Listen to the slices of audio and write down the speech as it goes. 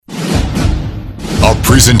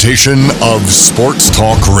presentation of Sports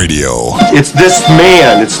Talk Radio. It's this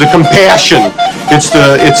man. It's the compassion. It's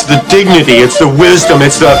the dignity. It's the wisdom.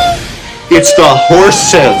 It's the horse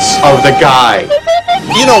sense of the guy.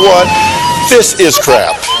 You know what? This is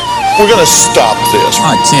crap. We're going to stop this.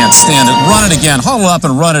 I can't stand it. Run it again. Huddle up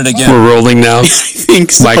and run it again. We're rolling now. I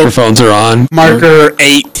think so. Microphones are on. Marker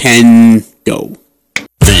 8, 10, go.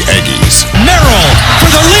 The Aggies. Merrill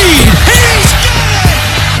for the lead. He's got it!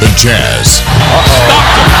 The Jazz.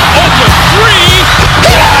 Stopped him. Open three.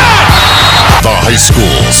 The high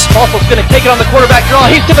schools. Waffle's going to take it on the quarterback draw.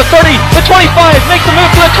 He's to the 30, the 25, makes the move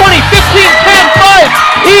to the 20, 15, 10,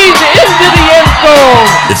 5. He's into the end zone.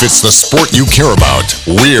 If it's the sport you care about,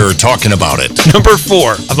 we're talking about it. Number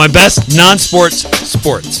 4 of my best non-sports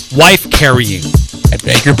sports. Wife carrying. I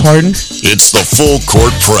beg your pardon? It's the Full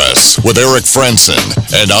Court Press with Eric Frandsen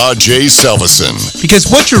and Ajay Salvesen. Because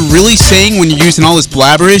what you're really saying when you're using all this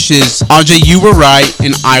blabberish is, Ajay, you were right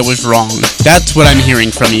and I was wrong. That's what I'm hearing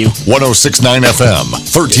from you. 106.9 FM,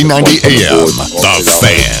 1390 AM, The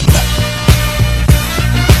Fan.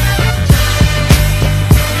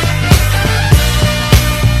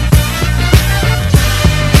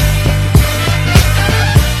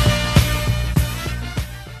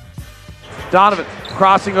 Donovan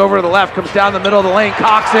crossing over to the left, comes down the middle of the lane,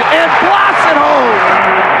 cocks it, and blasts it home!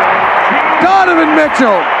 Donovan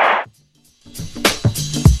Mitchell!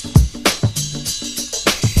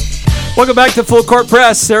 Welcome back to Full Court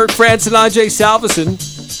Press. Eric Frandsen and Ajay Salvesen.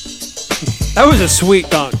 That was a sweet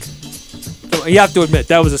dunk. You have to admit,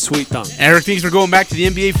 that was a sweet dunk. Eric thinks we're going back to the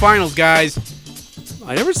NBA Finals, guys.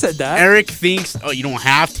 I never said that. Eric thinks... Oh, you don't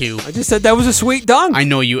have to. I just said that was a sweet dunk. I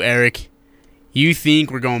know you, Eric. You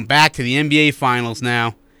think we're going back to the NBA Finals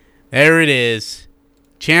now. There it is.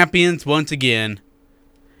 Champions once again.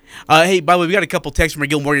 Hey, by the way, we got a couple texts from our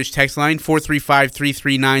Guild Mortgage text line,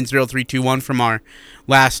 435-339-0321 from our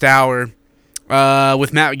last hour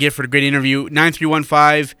with Matt Gifford. A great interview.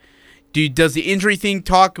 9315. Does the injury thing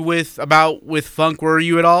talk with Funk worry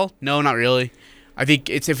you at all? No, not really. I think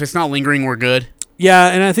if it's not lingering, we're good.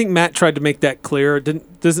 Yeah, and I think Matt tried to make that clear.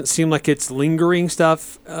 It doesn't seem like it's lingering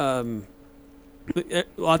stuff.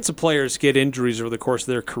 Lots of players get injuries over the course of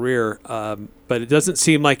their career, but it doesn't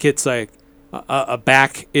seem like it's like a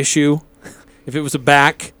back issue. If it was a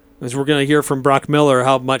back, as we're going to hear from Brock Miller,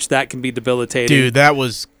 how much that can be debilitating. Dude, that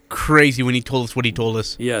was crazy when he told us what he told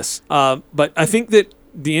us. Yes, but I think that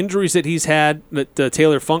the injuries that he's had, that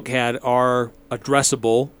Taylor Funk had, are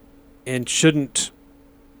addressable and shouldn't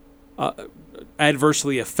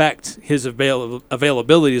adversely affect his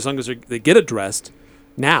availability as long as they get addressed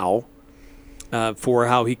now. For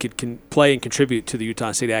how he could play and contribute to the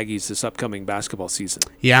Utah State Aggies this upcoming basketball season.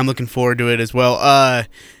 Yeah, I'm looking forward to it as well.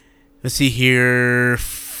 Let's see here.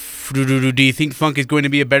 Do you think Funk is going to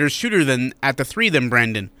be a better shooter at the 3 than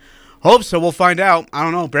Brandon? Hope so. We'll find out. I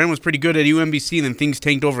don't know. Brandon was pretty good at UMBC, and then things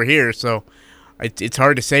tanked over here, so it's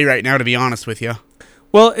hard to say right now, to be honest with you.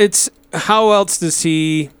 Well, it's how else does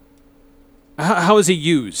he – how is he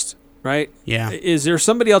used, right? Yeah. Is there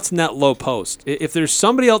somebody else in that low post? If there's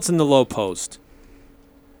somebody else in the low post –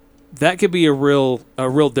 that could be a real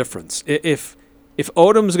difference. If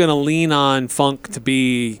Odom's going to lean on Funk to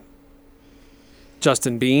be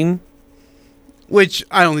Justin Bean, which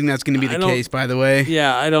I don't think that's going to be the case, by the way.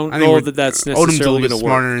 Yeah, I don't know that that's necessarily Odom's a little bit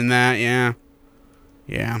smarter work. than that.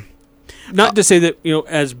 Yeah. Not to say that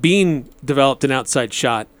as Bean developed an outside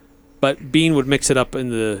shot, but Bean would mix it up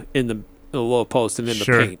in the low post and in the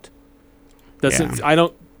paint.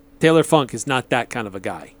 Taylor Funk is not that kind of a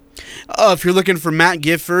guy. If you're looking for Matt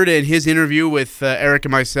Gifford and his interview with Eric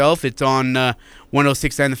and myself, it's on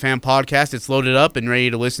 106.9 The Fan podcast. It's loaded up and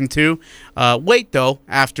ready to listen to. Wait, though,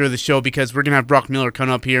 after the show, because we're going to have Brock Miller come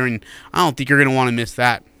up here, and I don't think you're going to want to miss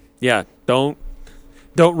that. Yeah, don't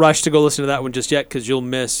rush to go listen to that one just yet, because you'll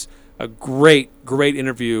miss a great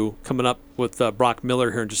interview coming up with Brock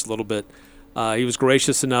Miller here in just a little bit. He was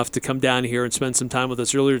gracious enough to come down here and spend some time with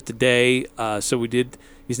us earlier today, so we did.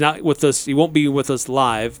 He's not with us. He won't be with us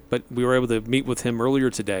live, but we were able to meet with him earlier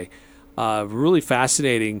today. Really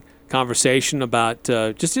fascinating conversation about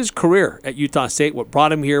just his career at Utah State, what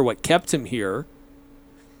brought him here, what kept him here,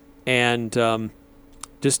 and some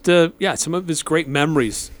of his great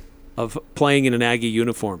memories of playing in an Aggie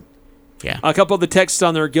uniform. Yeah. A couple of the texts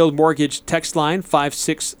on their Guild Mortgage text line,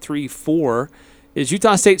 5634. Is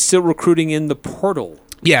Utah State still recruiting in the portal?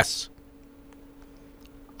 Yes.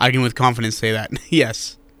 I can with confidence say that.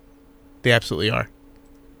 Yes. They absolutely are.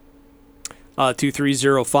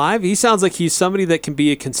 2305. He sounds like he's somebody that can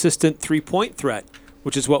be a consistent three-point threat,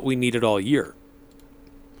 which is what we needed all year.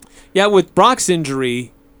 Yeah, with Brock's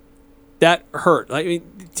injury, that hurt. I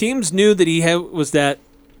mean, teams knew that he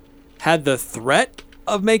had the threat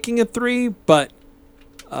of making a three, but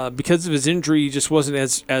because of his injury, he just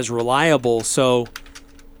wasn't as reliable. So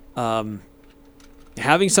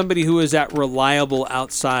having somebody who is that reliable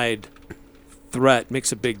outside threat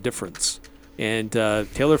makes a big difference. And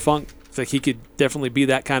Taylor Funk, like he could definitely be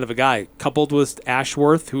that kind of a guy, coupled with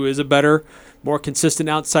Ashworth, who is a better, more consistent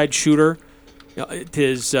outside shooter.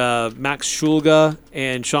 His Max Shulga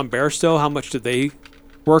and Sean Bairstow, how much did they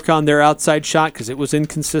work on their outside shot? Because it was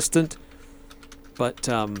inconsistent. But,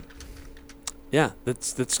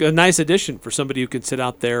 that's a nice addition for somebody who can sit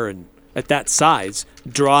out there and, at that size,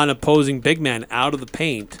 draw an opposing big man out of the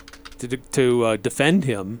paint to defend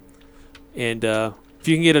him. And if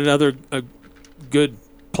you can get a good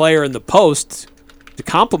player in the post to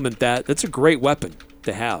complement that, that's a great weapon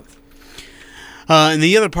to have. And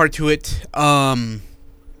the other part to it, I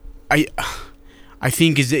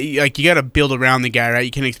think is that, like, you got to build around the guy, right?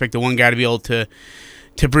 You can't expect the one guy to be able to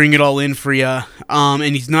bring it all in for you. And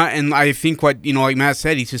he's not. And I think what like Matt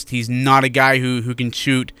said, he's not a guy who can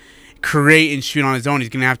create and shoot on his own. He's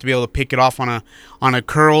gonna have to be able to pick it off on a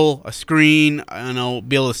curl, a screen,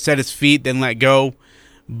 be able to set his feet, then let go.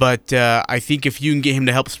 But I think if you can get him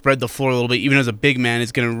to help spread the floor a little bit, even as a big man,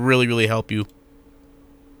 it's gonna really, really help you.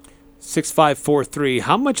 6543.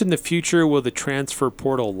 How much in the future will the transfer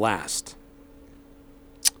portal last?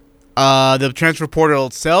 The transfer portal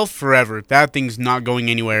itself, forever. That thing's not going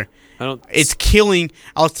anywhere. It's killing.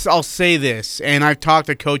 I'll say this, and I've talked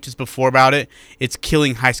to coaches before about it. It's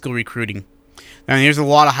killing high school recruiting. I mean, there's a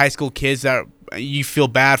lot of high school kids that you feel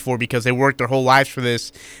bad for because they worked their whole lives for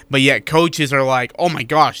this, but yet coaches are like, "Oh my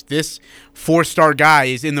gosh, this 4-star guy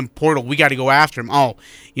is in the portal. We got to go after him." Oh,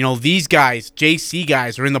 these guys, JC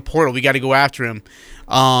guys, are in the portal. We got to go after him.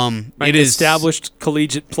 It is established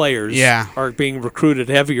collegiate players. Are being recruited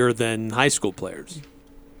heavier than high school players.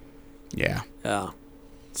 Yeah.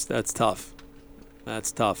 That's tough. That's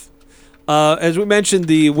tough. As we mentioned,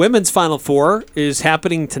 the women's Final Four is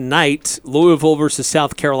happening tonight. Louisville versus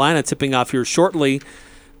South Carolina tipping off here shortly.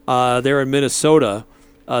 They're in Minnesota.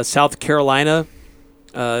 South Carolina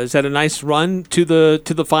has had a nice run to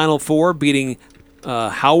the Final Four, beating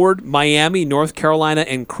Howard, Miami, North Carolina,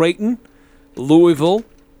 and Creighton. Louisville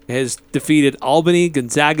has defeated Albany,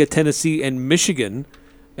 Gonzaga, Tennessee, and Michigan,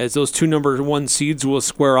 as those two number 1 seeds will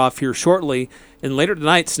square off here shortly. And later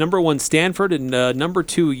tonight, it's number 1 Stanford and number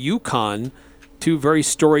 2 UConn, two very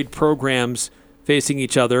storied programs facing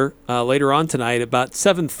each other later on tonight, about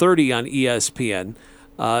 7:30 on ESPN.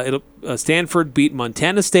 Stanford beat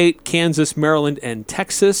Montana State, Kansas, Maryland, and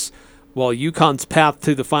Texas, while UConn's path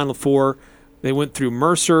to the Final Four, they went through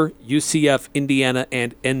Mercer, UCF, Indiana,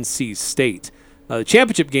 and NC State. The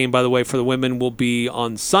championship game, by the way, for the women will be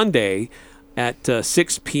on Sunday at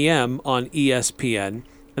 6 p.m. on ESPN.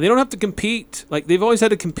 And they don't have to compete. Like, they've always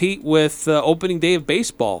had to compete with opening day of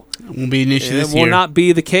baseball. It won't be an issue this year. It will not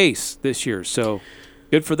be the case this year, so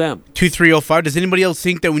good for them. 2305. Does anybody else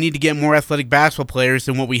think that we need to get more athletic basketball players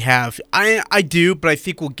than what we have? I do, but I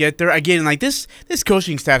think we'll get there. Again, like this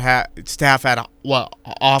coaching staff had half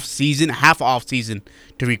off season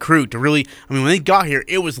to recruit, to really. I mean, when they got here,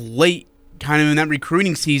 it was late, kind of in that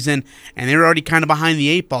recruiting season, and they were already kind of behind the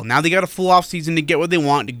 8 ball. Now they got a full off season to get what they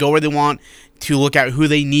want, to go where they want, to look at who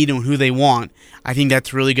they need and who they want. I think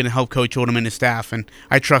that's really going to help Coach Odom and his staff, and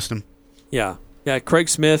I trust him. Yeah. Craig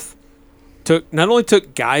Smith not only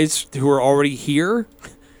took guys who were already here,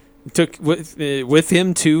 took with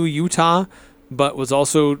him to Utah, but was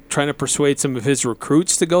also trying to persuade some of his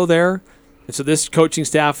recruits to go there. And so this coaching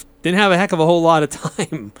staff didn't have a heck of a whole lot of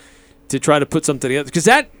time to try to put something together, because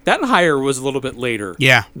that hire was a little bit later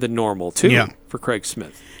than normal too for Craig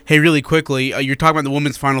Smith. Hey, really quickly, you're talking about the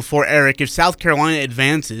women's Final Four, Eric. If South Carolina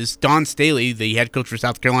advances, Dawn Staley, the head coach for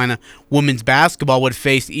South Carolina women's basketball, would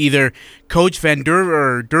face either Coach Van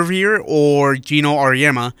Derveer or Gino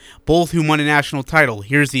Auriemma, both who won a national title.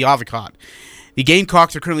 Here's the Avocat. The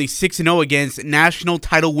Gamecocks are currently 6-0 against national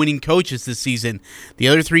title-winning coaches this season. The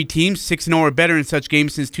other three teams, 6-0 or better in such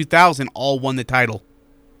games since 2000, all won the title.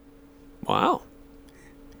 Wow.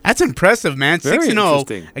 That's impressive, man. Very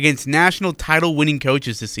 6-0 against national title-winning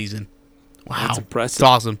coaches this season. Wow. That's impressive. It's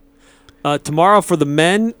awesome. Tomorrow for the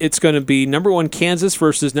men, it's going to be number 1 Kansas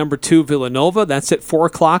versus number 2 Villanova. That's at 4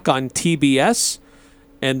 o'clock on TBS.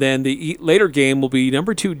 And then the later game will be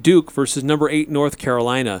number 2 Duke versus number 8 North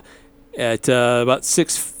Carolina at about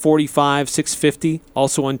 6:45, 6:50,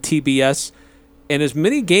 also on TBS. And as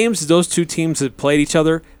many games as those two teams have played each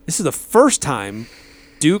other, this is the first time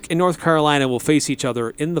Duke and North Carolina will face each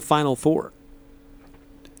other in the Final Four.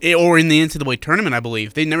 Or in the NCAA tournament, I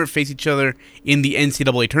believe. They never face each other in the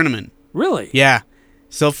NCAA tournament. Really? Yeah.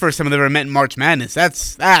 Still first time they've ever met in March Madness.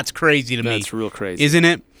 That's crazy to me. That's real crazy. Isn't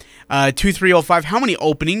it? 2305. How many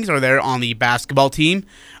openings are there on the basketball team?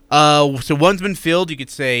 So one's been filled. You could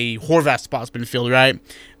say Horvath's spot's been filled, right?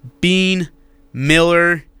 Bean,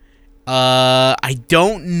 Miller. I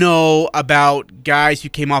don't know about guys who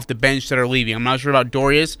came off the bench that are leaving. I'm not sure about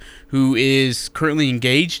Dorius, who is currently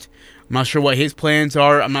engaged. I'm not sure what his plans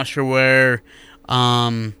are. I'm not sure where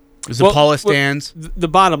Zapala stands. The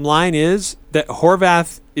bottom line is that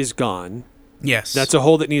Horvath is gone. Yes. That's a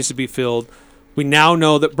hole that needs to be filled. We now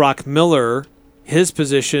know that Brock Miller, his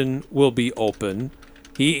position will be open.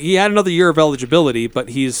 He had another year of eligibility, but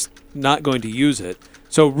he's not going to use it.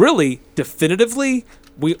 So really, definitively,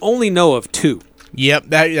 we only know of 2. Yep,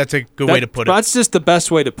 that's a good way to put it. That's just the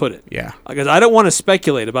best way to put it. Yeah. Because I don't want to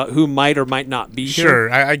speculate about who might or might not be here.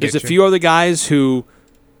 Sure, I get There's a few other guys who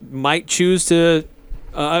might choose to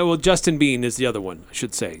Justin Bean is the other one, I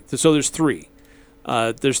should say. So there's 3.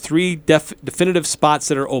 There's 3 definitive spots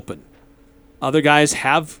that are open. Other guys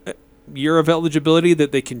have a year of eligibility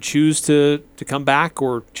that they can choose to come back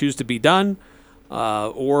or choose to be done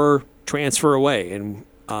or transfer away. And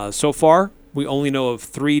so far, we only know of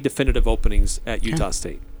 3 definitive openings at Utah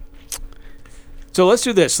State. So let's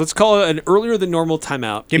do this. Let's call it an earlier than normal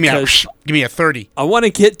timeout. Give me a 30. I want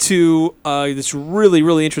to get to this really,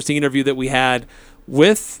 really interesting interview that we had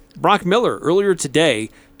with Brock Miller earlier today,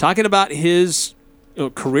 talking about his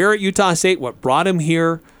career at Utah State, what brought him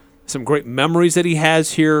here, some great memories that he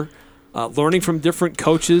has here, learning from different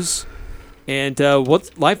coaches, and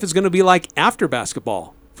what life is going to be like after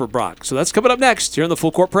basketball for Brock. So that's coming up next here on the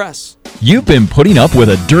Full Court Press. You've been putting up with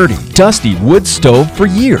a dirty, dusty wood stove for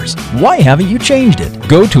years. Why haven't you changed it?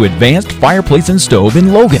 Go to Advanced Fireplace and Stove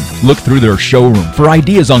in Logan. Look through their showroom for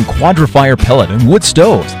ideas on Quadra-Fire pellet and wood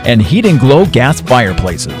stoves and Heat and Glow gas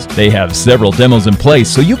fireplaces. They have several demos in place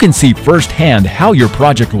so you can see firsthand how your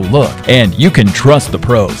project will look. And you can trust the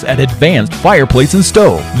pros at Advanced Fireplace and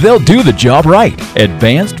Stove. They'll do the job right.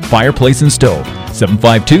 Advanced Fireplace and Stove.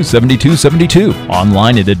 752-7272.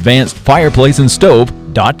 Online at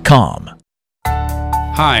advancedfireplaceandstove.com.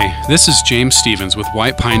 Hi, this is James Stevens with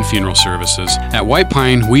White Pine Funeral Services. At White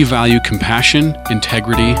Pine, we value compassion,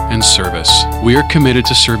 integrity, and service. We are committed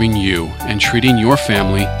to serving you and treating your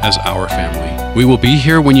family as our family. We will be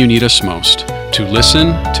here when you need us most, to listen,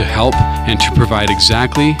 to help, and to provide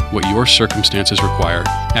exactly what your circumstances require.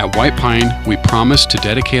 At White Pine, we promise to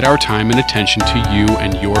dedicate our time and attention to you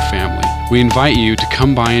and your family. We invite you to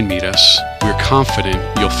come by and meet us. We're confident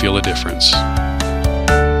you'll feel a difference.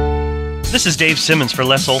 This is Dave Simmons for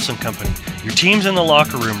Les Olson Company. Your team's in the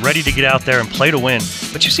locker room ready to get out there and play to win,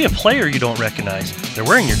 but you see a player you don't recognize. They're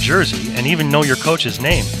wearing your jersey and even know your coach's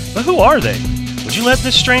name. But who are they? Would you let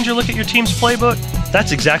this stranger look at your team's playbook?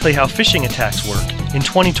 That's exactly how phishing attacks work. In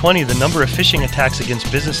 2020, the number of phishing attacks against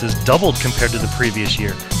businesses doubled compared to the previous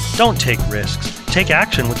year. Don't take risks. Take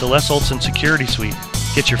action with the Les Olson Security Suite.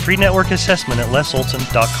 Get your free network assessment at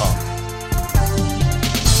lesolson.com.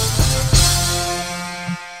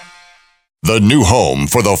 The new home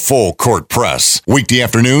for the Full Court Press. Weekday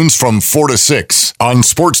afternoons from 4 to 6 on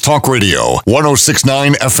Sports Talk Radio,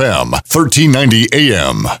 106.9 FM, 1390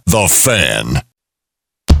 AM. The Fan.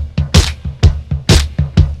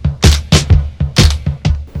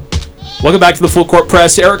 Welcome back to the Full Court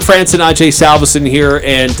Press. Eric Frandsen, Ajay Salvesen here,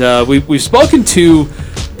 and we've spoken to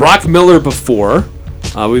Brock Miller before.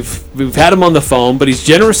 We've had him on the phone, but he's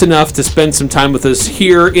generous enough to spend some time with us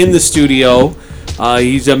here in the studio.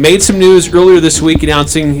 He's made some news earlier this week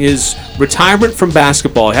announcing his retirement from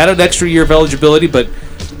basketball. He had an extra year of eligibility, but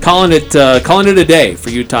calling it a day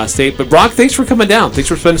for Utah State. But Brock, thanks for coming down. Thanks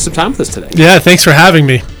for spending some time with us today. Yeah, thanks for having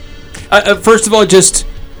me. First of all, just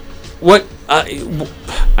what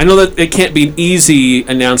I know that it can't be an easy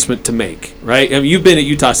announcement to make, right? I mean, you've been at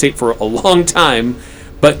Utah State for a long time,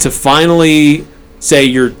 but to finally say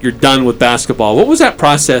you're done with basketball, what was that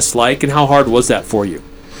process like, and how hard was that for you?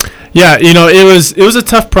 Yeah, it was a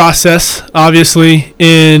tough process, obviously,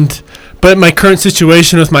 but my current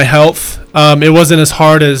situation with my health, it wasn't as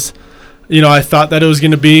hard as I thought that it was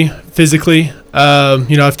going to be physically.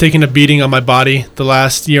 I've taken a beating on my body the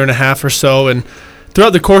last year and a half or so, and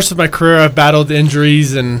throughout the course of my career, I've battled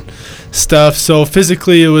injuries and stuff. So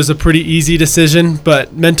physically, it was a pretty easy decision,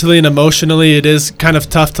 but mentally and emotionally, it is kind of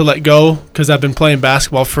tough to let go because I've been playing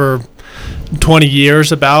basketball for 20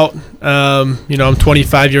 years about. I'm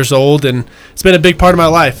 25 years old, and it's been a big part of my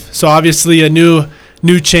life. So obviously, a new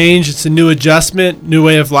change. It's a new adjustment, new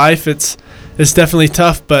way of life. It's definitely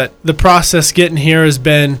tough, but the process getting here has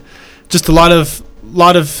been just a lot of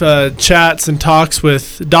chats and talks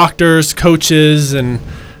with doctors, coaches, and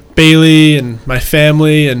Bailey and my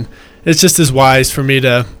family, and it's just as wise for me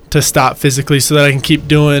to stop physically so that I can keep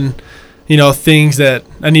doing, things that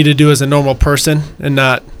I need to do as a normal person and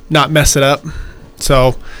not mess it up.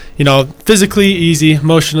 So, physically easy,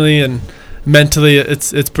 emotionally and mentally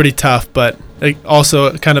it's pretty tough, but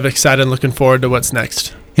also kind of excited and looking forward to what's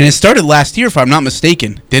next. And it started last year, if I'm not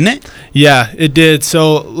mistaken, didn't it? Yeah, it did.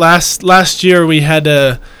 So last year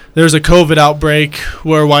there was a COVID outbreak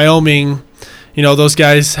where Wyoming, those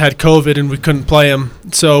guys had COVID and we couldn't play them.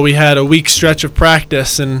 So we had a week stretch of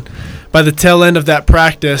practice, and by the tail end of that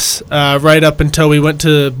practice, right up until we went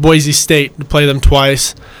to Boise State to play them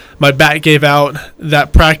twice, my back gave out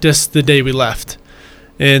that practice the day we left.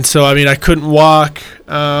 And so, I couldn't walk,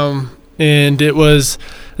 and it was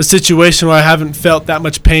a situation where I haven't felt that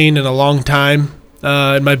much pain in a long time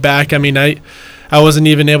in my back. I wasn't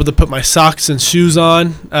even able to put my socks and shoes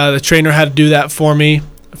on. The trainer had to do that for me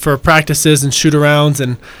for practices and shoot-arounds.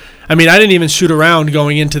 And, I didn't even shoot around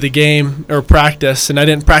going into the game or practice, and I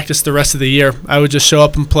didn't practice the rest of the year. I would just show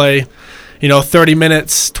up and play, 30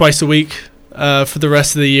 minutes twice a week for the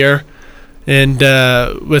rest of the year. And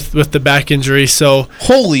with the back injury, so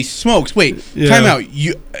holy smokes! Wait, time out.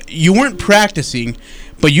 You weren't practicing,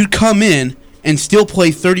 but you'd come in and still play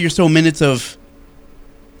 30 or so minutes of.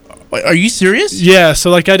 Are you serious? Yeah.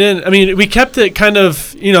 So we kept it kind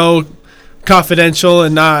of confidential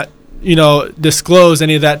and not disclose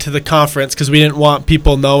any of that to the conference because we didn't want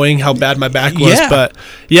people knowing how bad my back was. Yeah. But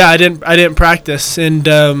yeah, I didn't practice, and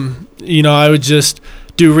I would just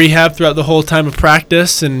do rehab throughout the whole time of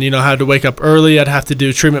practice, and had to wake up early. I'd have to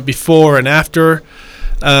do treatment before and after,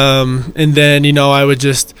 and then I would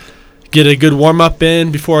just get a good warm up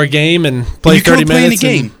in before a game and play 30 minutes. In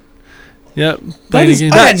a game. Yep. I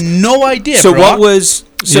had no idea. So Brock.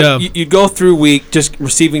 you go through week just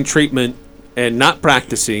receiving treatment and not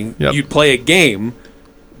practicing. Yep. You'd play a game.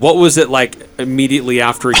 What was it like immediately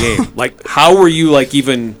after a game? How were you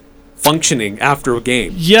even functioning after a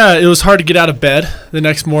game? Yeah, it was hard to get out of bed the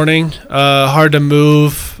next morning. Hard to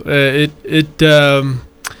move. It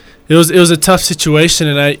was a tough situation,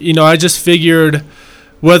 and I just figured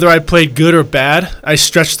whether I played good or bad, I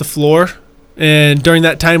stretched the floor. And during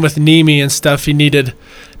that time with Nemi and stuff, he needed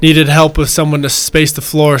help with someone to space the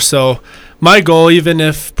floor. So my goal, even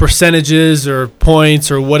if percentages or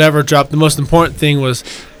points or whatever dropped, the most important thing was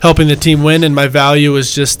helping the team win, and my value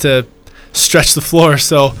was just to stretch the floor.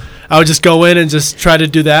 So I would just go in and just try to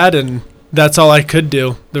do that, and that's all I could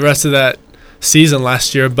do the rest of that season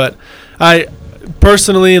last year. But I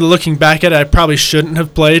personally, looking back at it, I probably shouldn't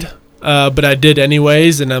have played, but I did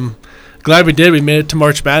anyways, and I'm glad we did. We made it to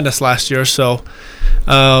March Madness last year. So,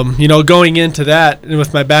 going into that, and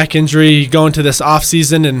with my back injury, going to this off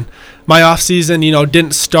season, and my off season,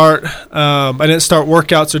 didn't start. I didn't start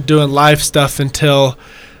workouts or doing live stuff until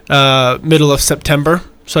middle of September.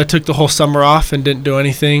 So I took the whole summer off and didn't do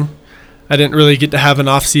anything. I didn't really get to have an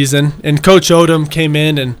off season. And Coach Odom came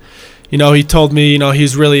in and, he told me,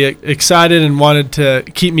 he's really excited and wanted to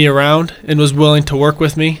keep me around and was willing to work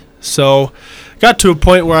with me. So got to a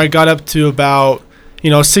point where I got up to about,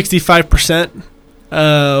 65%,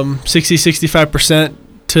 65%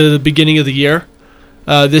 to the beginning of the year,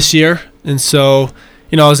 this year. And so,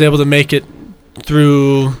 I was able to make it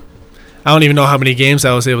through, I don't even know how many games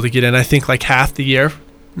I was able to get in. I think half the year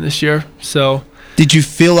this year. So did you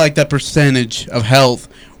feel like that percentage of health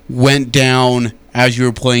went down as you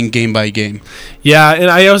were playing game by game? Yeah, and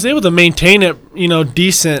I was able to maintain it,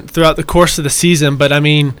 decent throughout the course of the season. But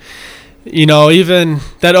even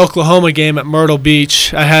that Oklahoma game at Myrtle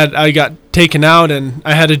Beach, I got taken out and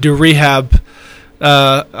I had to do rehab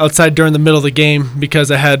outside during the middle of the game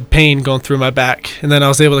because I had pain going through my back. And then I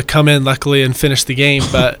was able to come in luckily and finish the game.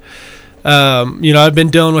 But I've been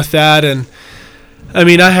dealing with that, and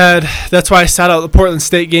that's why I sat out the Portland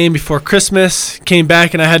State game before Christmas, came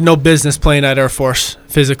back, and I had no business playing at Air Force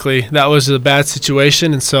physically. That was a bad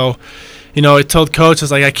situation. And so, I told Coach, I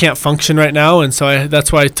was like, I can't function right now. And so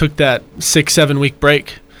that's why I took that 6-7 week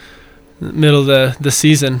break in the middle of the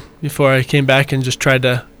season before I came back and just tried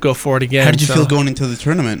to go for it again. How did you feel going into the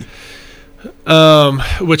tournament?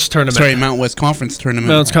 Which tournament? Sorry, Mountain West Conference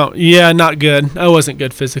tournament. Yeah, not good. I wasn't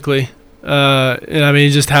good physically. And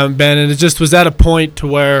you just haven't been, and it just was at a point to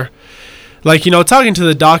where, talking to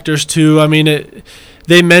the doctors too,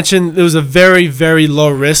 they mentioned it was a very, very low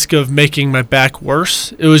risk of making my back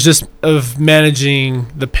worse. It was just of managing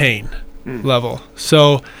the pain level.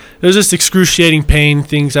 So it was just excruciating pain,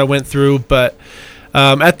 things I went through. But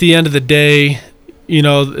at the end of the day,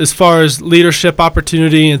 as far as leadership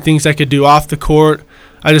opportunity and things I could do off the court,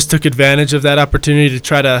 I just took advantage of that opportunity to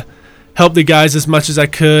try to help the guys as much as I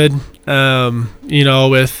could,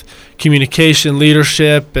 with communication,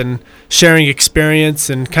 leadership, and sharing experience,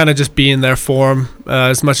 and kind of just being there for them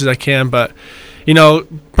as much as I can. But,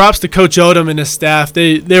 props to Coach Odom and his staff.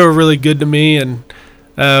 They were really good to me, and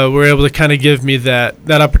were able to kind of give me that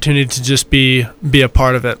opportunity to just be a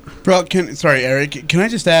part of it. Bro, Eric, can I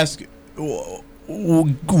just ask,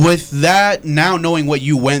 with that, now knowing what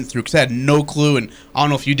you went through, because I had no clue, and I don't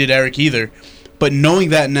know if you did, Eric, either, but knowing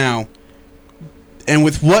that now, and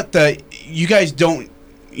with what you guys don't,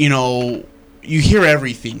 you hear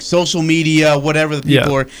everything, social media, whatever the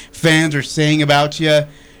people or fans are saying about you.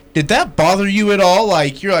 Did that bother you at all?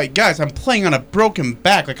 Like, you're like, guys, I'm playing on a broken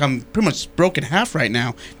back. Like, I'm pretty much broken half right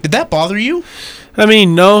now. Did that bother you? I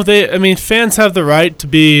mean, no. Fans have the right to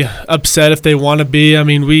be upset if they want to be. I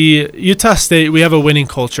mean, Utah State, we have a winning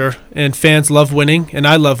culture, and fans love winning, and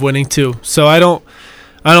I love winning too. So I don't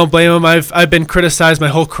blame them. I've been criticized my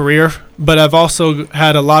whole career, but I've also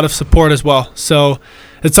had a lot of support as well. So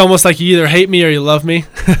it's almost like you either hate me or you love me,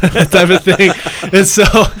 type of thing. And so,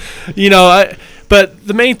 but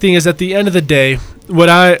the main thing is, at the end of the day, what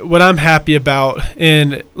I'm happy about,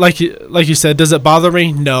 and like you said, does it bother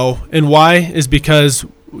me? No. And why is because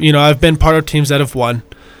I've been part of teams that have won.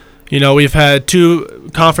 We've had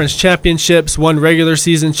 2 conference championships, 1 regular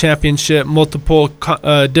season championship, multiple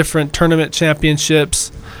different tournament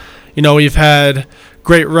championships. We've had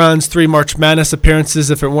great runs, 3 March Madness appearances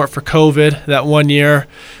if it weren't for COVID that one year,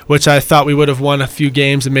 which I thought we would have won a few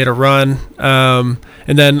games and made a run.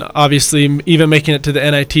 And then obviously even making it to the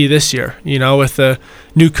NIT this year, with a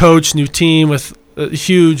new coach, new team, with a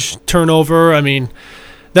huge turnover. I mean,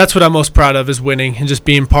 that's what I'm most proud of, is winning and just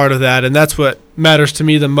being part of that. And that's what matters to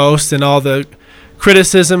me the most, and all the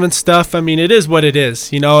criticism and stuff. I mean, it is what it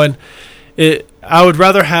is, and I would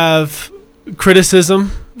rather have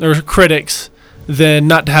criticism or critics than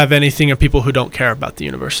not to have anything of people who don't care about the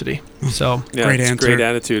university. So great answer. Great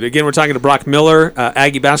attitude. Again, we're talking to Brock Miller,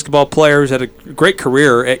 Aggie basketball player who's had a great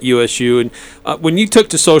career at USU. And when you took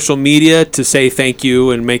to social media to say thank you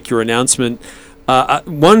and make your announcement,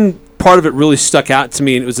 one part of it really stuck out to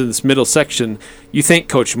me, and it was in this middle section. You thank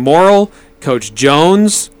Coach Morrill, Coach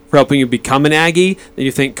Jones for helping you become an Aggie. Then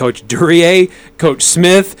you thank Coach Duryea, Coach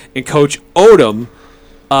Smith, and Coach Odom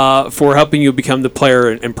for helping you become the player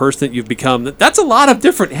and person that you've become. That's a lot of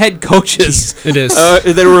different head coaches. It is.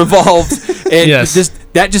 That are involved. And yes.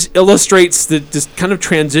 That just illustrates this kind of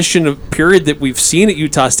transition of period that we've seen at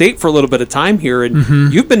Utah State for a little bit of time here.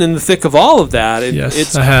 And you've been in the thick of all of that. And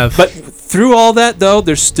yes, I have. But through all that, though,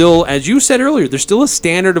 there's still, as you said earlier, there's still a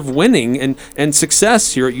standard of winning and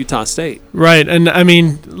success here at Utah State. Right. And, I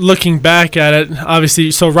mean, looking back at it,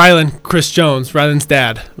 obviously, so Chris Jones, Ryland's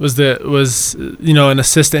dad, was an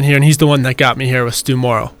assistant here, and he's the one that got me here with Stu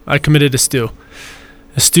Morrow. I committed to Stu.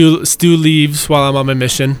 Stu leaves while I'm on my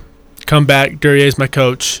mission. Come back, Duryea's my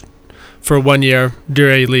coach for 1 year.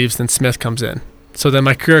 Duryea leaves, then Smith comes in. So then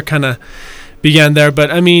my career kind of began there.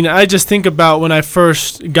 But, I mean, I just think about when I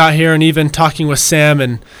first got here, and even talking with Sam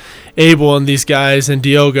and Abel and these guys and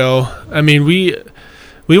Diogo. I mean, we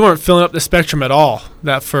weren't filling up the spectrum at all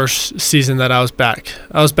that first season that I was back.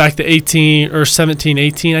 I was back to 17,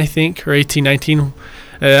 18, I think, or 18, 19.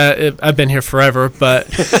 I've been here forever, but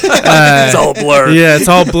it's all blurred. Yeah, it's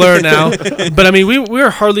all blurred now. But I mean, we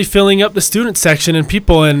were hardly filling up the student section and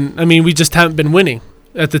people, and I mean, we just haven't been winning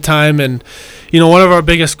at the time. And one of our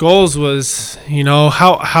biggest goals was,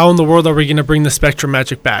 how in the world are we going to bring the Spectrum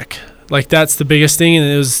Magic back? Like, that's the biggest thing, and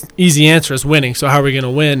it was easy answer is winning. So how are we going to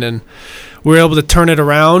win? And we were able to turn it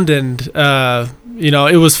around, and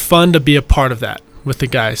it was fun to be a part of that with the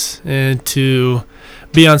guys and to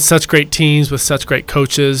be on such great teams with such great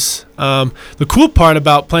coaches. The cool part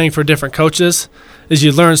about playing for different coaches is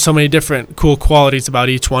you learn so many different cool qualities about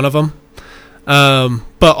each one of them.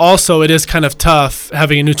 But also it is kind of tough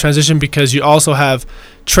having a new transition because you also have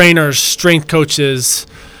trainers, strength coaches,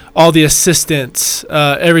 all the assistants.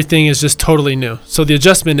 Everything is just totally new. So the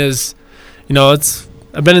adjustment is,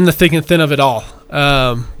 I've been in the thick and thin of it all.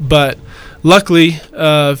 But luckily,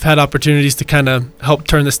 I've had opportunities to kind of help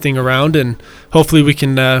turn this thing around, and hopefully we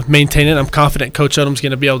can maintain it. I'm confident Coach Odom's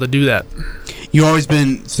going to be able to do that. You've always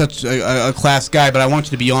been such a class guy, but I want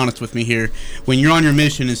you to be honest with me here. When you're on your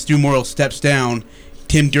mission and Stu Morrill steps down,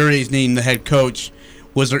 Tim Duryea's named the head coach,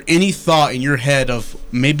 was there any thought in your head of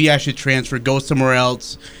maybe I should transfer, go somewhere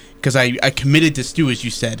else? Because I committed to Stu, as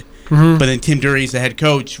you said. Mm-hmm. But then Tim Duryea's the head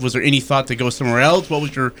coach. Was there any thought to go somewhere else? What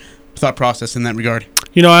was your thought process in that regard?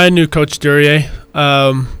 I knew Coach Duryea,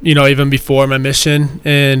 even before my mission.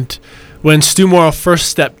 And when Stu Morrill first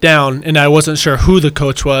stepped down and I wasn't sure who the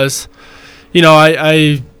coach was,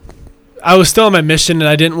 I was still on my mission and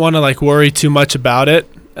I didn't want to worry too much about it.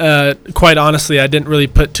 quite honestly, I didn't really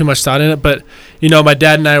put too much thought in it. But, my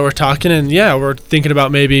dad and I were talking, and, we're thinking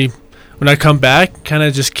about maybe when I come back, kind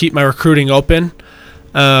of just keep my recruiting open,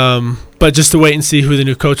 but just to wait and see who the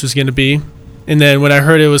new coach was going to be. And then when I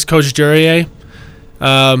heard it was Coach Duryea,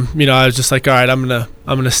 I was just like, all right, I'm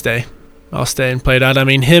gonna stay. I'll stay and play it out. I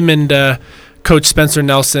mean, him and Coach Spencer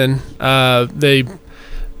Nelson, they,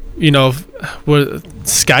 were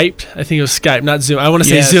Skyped. I think it was Skype, not Zoom. I want to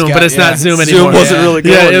say Zoom, Skype, but it's not Zoom anymore. Zoom wasn't really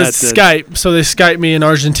good. Yeah, it was Skype. So they Skyped me in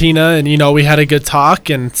Argentina, and, we had a good talk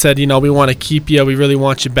and said, we want to keep you. We really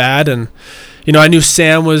want you bad. And, I knew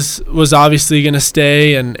Sam was obviously going to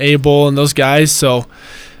stay, and Abel and those guys. So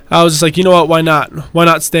I was just like, you know what, why not? Why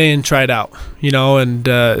not stay and try it out,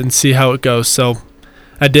 and see how it goes. So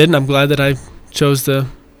I did, and I'm glad that I chose to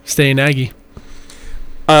stay in Aggie.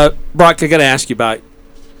 Brock, I got to ask you about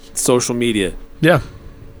social media. Yeah.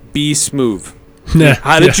 Be Smooth. Yeah.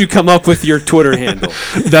 How did you come up with your Twitter handle?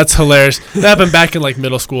 That's hilarious. That happened back in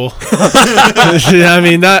middle school. I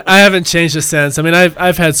mean, I haven't changed it since. I mean,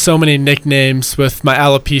 I've had so many nicknames with my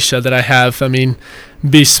alopecia that I have. I mean,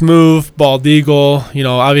 Be Smooth, Bald Eagle,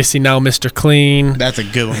 obviously now Mr. Clean. That's a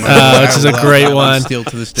good one. Which is a great one. Still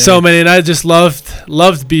to this day. So many, and I just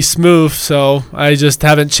loved Be Smooth, so I just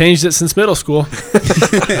haven't changed it since middle school.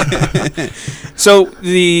 So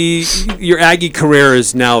your Aggie career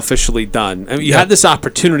is now officially done. I mean, you had this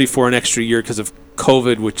opportunity for an extra year because of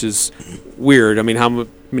COVID, which is weird. I mean, how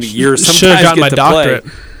many years? Sometimes Should have gotten my to doctorate.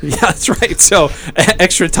 Play. Yeah, that's right. So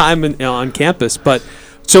extra time on campus. But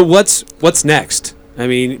so what's next? I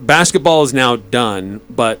mean, basketball is now done,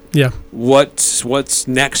 but what's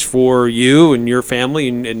next for you and your family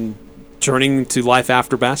and turning to life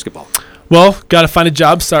after basketball? Well, got to find a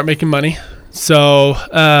job, start making money. So,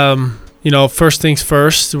 first things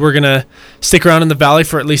first, we're going to stick around in the Valley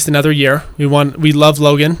for at least another year. We love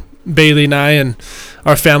Logan, Bailey and I, and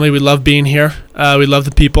our family. We love being here. We love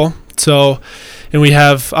the people. So, and we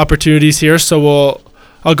have opportunities here. So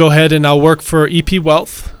I'll go ahead and I'll work for EP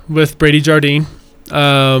Wealth with Brady Jardine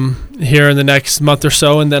here in the next month or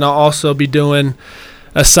so. And then I'll also be doing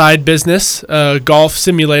a side business, a golf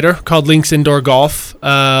simulator called Links Indoor Golf.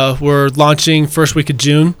 We're launching first week of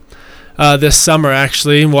June. This summer,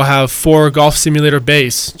 actually. We'll have 4 golf simulator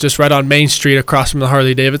bays just right on Main Street across from the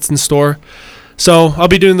Harley-Davidson store. So I'll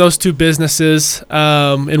be doing those 2 businesses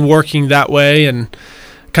and working that way and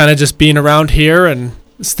kind of just being around here and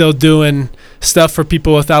still doing stuff for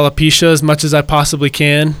people with alopecia as much as I possibly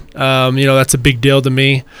can. That's a big deal to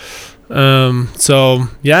me. And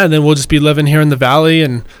then we'll just be living here in the Valley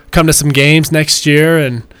and come to some games next year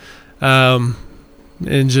and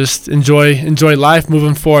just enjoy life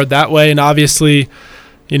moving forward that way. And obviously,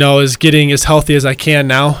 is getting as healthy as I can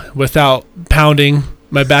now without pounding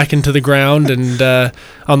my back into the ground and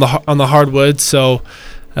on the hardwood. So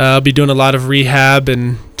I'll be doing a lot of rehab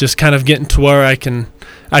and just kind of getting to where I can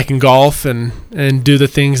golf and do the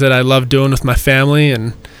things that I love doing with my family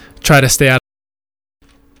and try to stay out.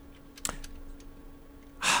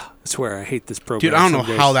 I swear, I hate this program. Dude, I don't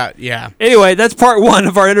know how that, Anyway, that's part 1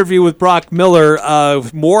 of our interview with Brock Miller.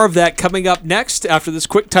 More of that coming up next after this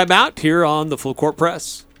quick timeout here on the Full Court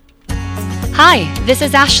Press. Hi, this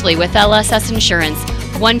is Ashley with LSS Insurance.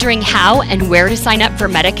 Wondering how and where to sign up for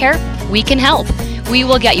Medicare? We can help. We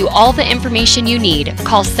will get you all the information you need.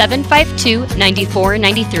 Call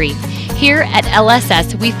 752-9493. Here at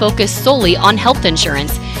LSS, we focus solely on health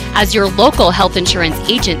insurance. As your local health insurance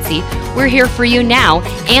agency, we're here for you now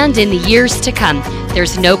and in the years to come.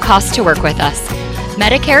 There's no cost to work with us.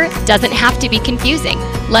 Medicare doesn't have to be confusing.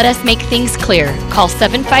 Let us make things clear. Call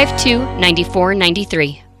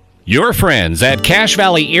 752-9493. Your friends at Cache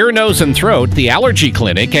Valley Ear, Nose, and Throat, the Allergy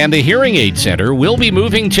Clinic, and the Hearing Aid Center will be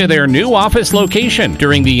moving to their new office location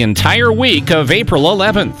during the entire week of April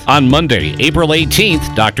 11th. On Monday, April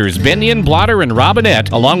 18th, Drs. Benyon, Blotter, and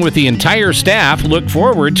Robinette, along with the entire staff, look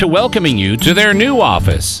forward to welcoming you to their new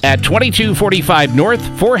office at 2245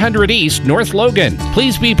 North, 400 East, North Logan.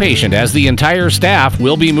 Please be patient as the entire staff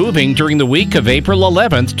will be moving during the week of April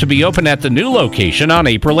 11th to be open at the new location on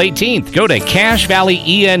April 18th. Go to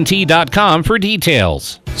CacheValleyENT.com for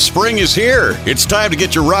details. Spring is here. It's time to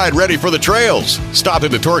get your ride ready for the trails. Stop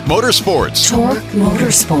into Torque Motorsports. Torque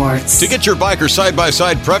Motorsports. To get your bike or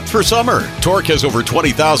side-by-side prepped for summer, Torque has over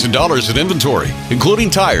 $20,000 in inventory, including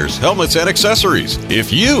tires, helmets, and accessories.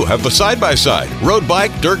 If you have the side-by-side, road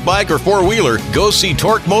bike, dirt bike, or four-wheeler, go see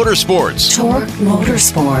Torque Motorsports. Torque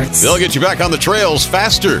Motorsports. They'll get you back on the trails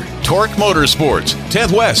faster. Torque Motorsports,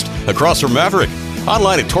 10th West, across from Maverick.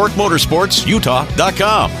 Online at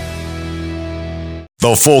TorqueMotorsportsUtah.com.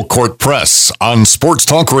 The Full Court Press on Sports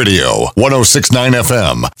Talk Radio, 106.9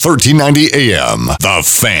 FM, 1390 AM. The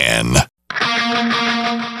Fan.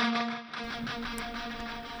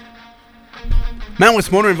 Mountain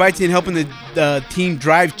West Motor invites you in helping the team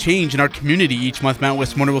drive change in our community. Each month, Mountain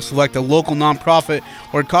West Motor will select a local nonprofit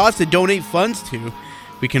or cause to donate funds to.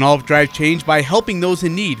 We can all drive change by helping those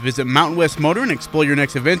in need. Visit Mountain West Motor and explore your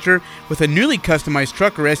next adventure with a newly customized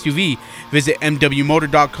truck or SUV. Visit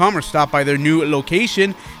mwmotor.com or stop by their new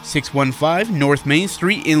location, 615 North Main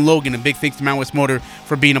Street in Logan. A big thanks to Mountain West Motor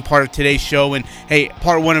for being a part of today's show. And hey,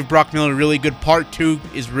 part 1 of Brock Miller, really good. Part 2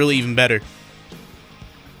 is really even better.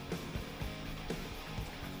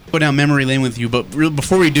 Go down memory lane with you, but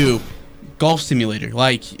before we do, golf simulator,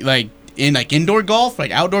 like indoor golf,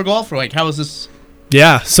 like outdoor golf, or like how is this?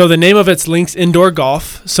 Yeah, so the name of it's Links Indoor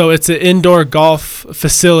Golf. So it's an indoor golf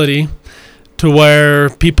facility to where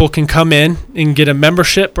people can come in and get a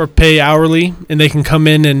membership or pay hourly, and they can come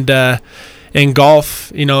in and golf.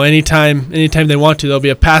 Anytime they want to. There'll be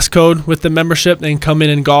a passcode with the membership. They can come in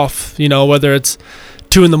and golf. Whether it's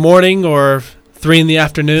 2 in the morning or 3 in the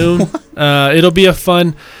afternoon. It'll be a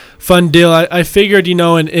fun deal. I figured,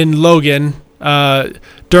 in Logan,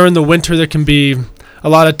 during the winter there can be a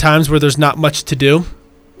lot of times where there's not much to do.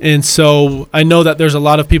 And so I know that there's a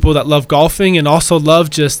lot of people that love golfing and also love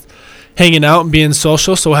just hanging out and being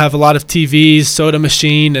social. So we'll have a lot of TVs, soda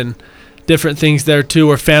machine, and different things there too,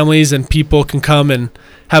 where families and people can come and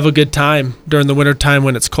have a good time during the winter time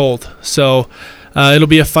when it's cold. So it'll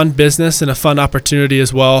be a fun business and a fun opportunity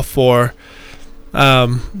as well for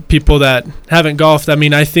people that haven't golfed. I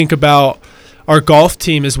mean, I think about our golf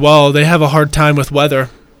team as well. They have a hard time with weather,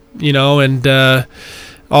 and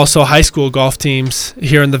also high school golf teams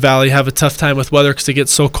here in the Valley have a tough time with weather because it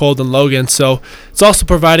gets so cold in Logan. So it's also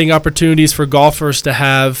providing opportunities for golfers to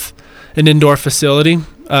have an indoor facility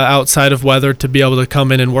outside of weather to be able to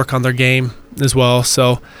come in and work on their game as well.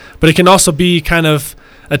 So, but it can also be kind of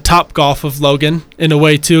a top golf of Logan in a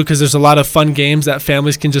way too, because there's a lot of fun games that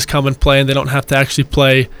families can just come and play, and they don't have to actually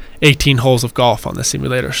play 18 holes of golf on the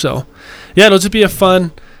simulator. So yeah, it'll just be a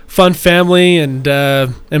fun family and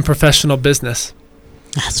professional business.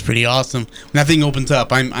 That's pretty awesome. When that thing opens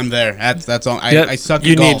up, I'm there. That's all. I suck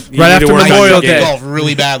at golf. Right after Memorial Day. I suck at golf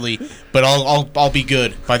really badly, but I'll be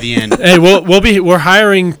good by the end. Hey, we're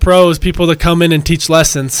hiring pros, people to come in and teach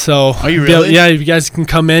lessons. So are you really? Yeah, you guys can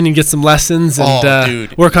come in and get some lessons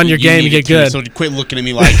and work on your game and get good. So quit looking at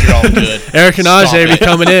me like you're all good. Eric and Ajay be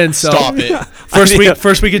coming in. So stop it.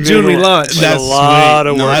 First week of June we launch. That's a lot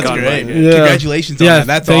of work. That's on great. Yeah. Congratulations on that.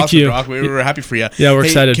 That's thank awesome, you. Brock. We're happy for you. Yeah, we're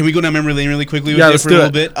excited. Can we go down memory lane really quickly with you for a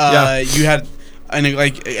little bit? You had,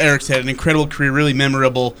 like Eric said, an incredible career, really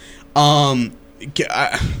memorable. I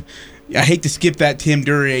hate to skip that Tim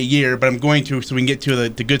Duryea year, but I'm going to so we can get to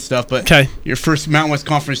the good stuff. But your first Mountain West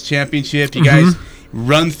Conference championship, you guys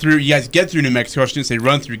get through New Mexico. I shouldn't say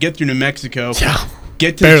run through, get through New Mexico. Yeah,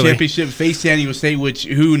 get to the championship, face San Diego State, which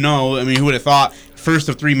who would have thought? First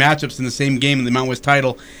of 3 matchups in the same game in the Mountain West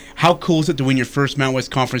title. How cool is it to win your first Mountain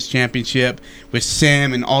West Conference championship with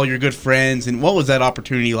Sam and all your good friends? And what was that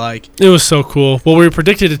opportunity like? It was so cool. Well, we were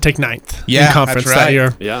predicted to take 9th in conference that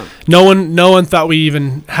year. Yeah. No one thought we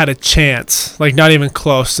even had a chance, like not even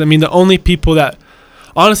close. I mean, the only people that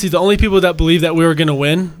believed that we were going to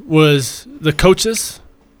win was the coaches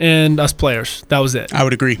and us players. That was it. I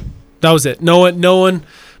would agree. That was it. No one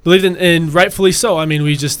believed in, and rightfully so. I mean,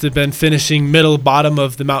 we just have been finishing bottom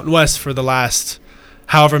of the Mountain West for the last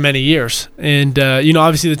however many years. And,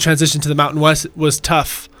 obviously the transition to the Mountain West was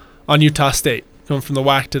tough on Utah State, going from the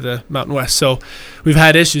WAC to the Mountain West. So we've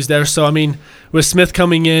had issues there. So, I mean, with Smith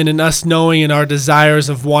coming in and us knowing and our desires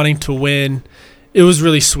of wanting to win, it was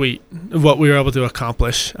really sweet what we were able to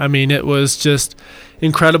accomplish. I mean, it was just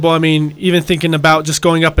incredible. I mean, even thinking about just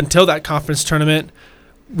going up until that conference tournament,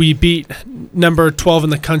 we beat number 12 in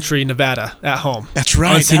the country, Nevada, at home. That's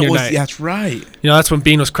right. On senior night. That's right. That's when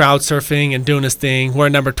Bean was crowd surfing and doing his thing. We're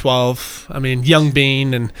number 12. I mean, young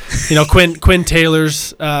Bean and, Quinn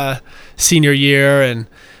Taylor's senior year. And,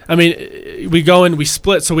 I mean, we go and we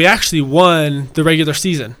split. So we actually won the regular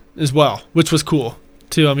season as well, which was cool,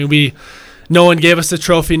 too. I mean, no one gave us the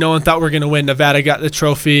trophy. No one thought we were going to win. Nevada got the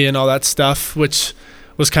trophy and all that stuff, which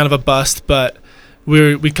was kind of a bust. But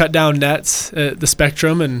we cut down nets at the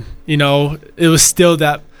Spectrum, and it was still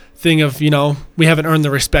that thing of we haven't earned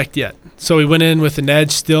the respect yet. So we went in with an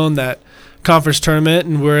edge still in that conference tournament,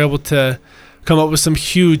 and we were able to come up with some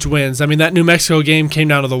huge wins. I mean, that New Mexico game came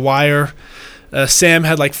down to the wire. Sam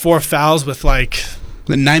had like 4 fouls with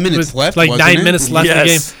 9 minutes left. Like 9 minutes left in the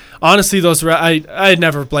game. Honestly, those I'd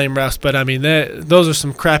never blame refs, but I mean those are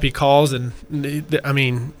some crappy calls, and I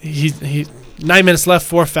mean he 9 minutes left,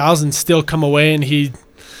 4 fouls, and still come away, and he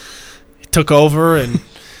took over, and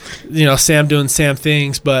Sam doing Sam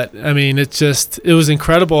things. But I mean, it was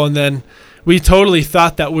incredible. And then we totally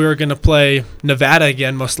thought that we were going to play Nevada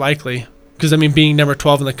again, most likely, because I mean, being number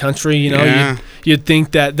 12 in the country, you'd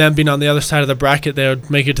think that them being on the other side of the bracket, they would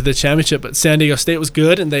make it to the championship. But San Diego State was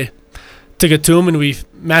good, and they took it to them, and we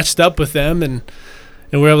matched up with them, and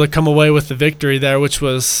we were able to come away with the victory there, which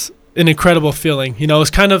was an incredible feeling. It was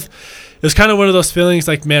kind of one of those feelings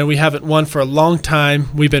like, man, we haven't won for a long time.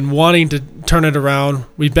 We've been wanting to turn it around.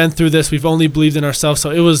 We've been through this. We've only believed in ourselves. So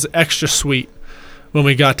it was extra sweet when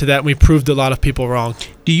we got to that, and we proved a lot of people wrong.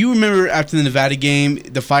 Do you remember after the Nevada game,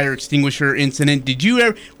 the fire extinguisher incident?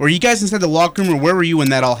 Were you guys inside the locker room, or where were you when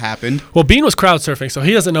that all happened? Well, Bean was crowd surfing, so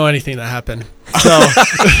he doesn't know anything that happened. So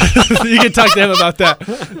you can talk to him about that.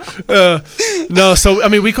 No, so I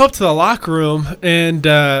mean, we go up to the locker room, and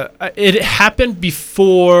it happened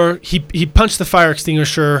before he punched the fire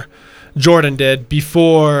extinguisher. Jordan did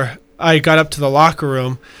before I got up to the locker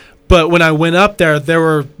room. But when I went up there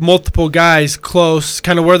were multiple guys close,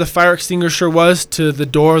 kind of where the fire extinguisher was to the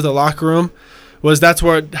door of the locker room. That's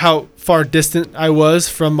how far distant I was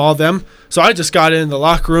from all them. So I just got in the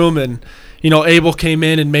locker room, and Abel came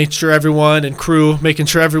in and made sure everyone and crew, making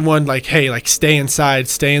sure everyone hey, stay inside,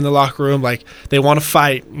 stay in the locker room, they want to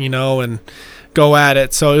fight, and go at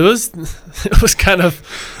it. So it was kind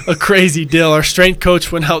of a crazy deal. Our strength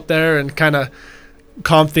coach went out there and kind of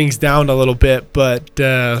calm things down a little bit, but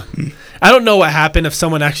I don't know what happened, if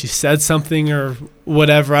someone actually said something or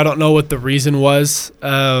whatever. I don't know what the reason was,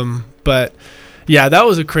 but yeah, that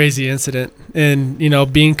was a crazy incident. And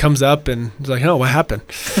Bean comes up and he's like, "Oh, what happened?"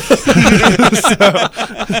 So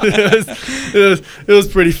it was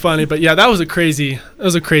pretty funny. But yeah, that was a crazy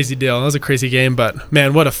deal. That was a crazy game, but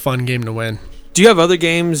man, what a fun game to win. Do you have other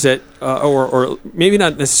games that, or maybe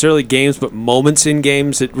not necessarily games, but moments in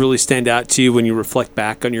games that really stand out to you when you reflect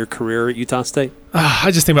back on your career at Utah State?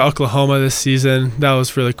 I just think about Oklahoma this season. That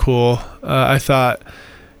was really cool. I thought,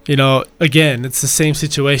 again, it's the same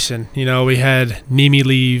situation. We had Nimi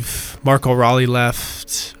leave, Marco Raleigh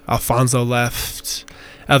left, Alfonso left,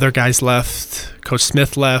 other guys left, Coach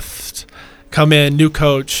Smith left, come in, new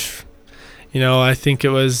coach. I think it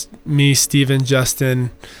was me, Steven,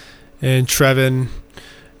 Justin, and Trevin,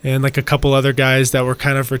 and a couple other guys that were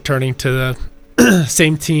kind of returning to the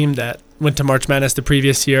same team that went to March Madness the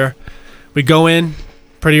previous year. We go in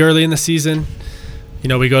pretty early in the season.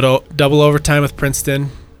 We go to double overtime with Princeton,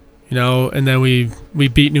 and then we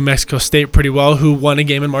beat New Mexico State pretty well, who won a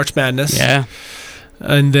game in March Madness. Yeah.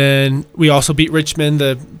 And then we also beat Richmond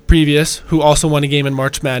the previous, who also won a game in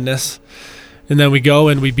March Madness. And then we go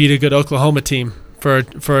and we beat a good Oklahoma team for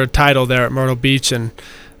a title there at Myrtle Beach, and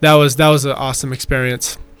that was an awesome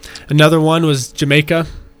experience. Another one was Jamaica,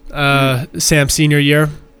 Sam's senior year,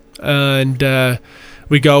 and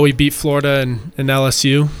we beat Florida and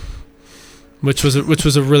LSU, which was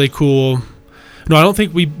a really cool. No, I don't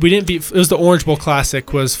think we didn't beat. It was the Orange Bowl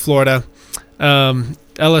Classic. Was Florida,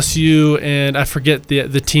 LSU, and I forget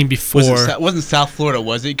the team before. Wasn't South Florida,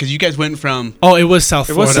 was it? Because you guys went from. Oh, it was South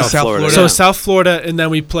Florida. South Florida. So South Florida, and then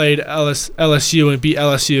we played LSU and beat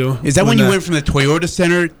LSU. Is that when you went from the Toyota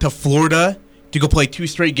Center to Florida to go play 2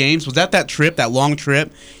 straight games? Was that trip, that long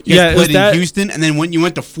trip? You guys played in Houston, and then when you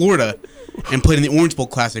went to Florida and played in the Orange Bowl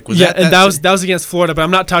Classic, that was against Florida, but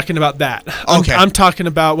I'm not talking about that. Okay. I'm talking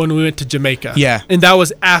about when we went to Jamaica. Yeah. And that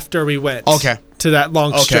was after we went. Okay. To that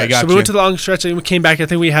long stretch. Gotcha. So we went to the long stretch and we came back. I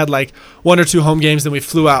think we had 1 or 2 home games, then we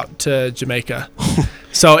flew out to Jamaica.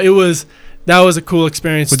 So that was a cool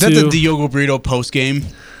experience. Was that the Diogo Brito post game,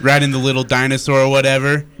 riding the little dinosaur or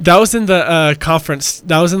whatever? That was in the conference.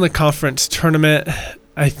 That was in the conference tournament.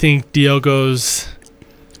 I think Diogo's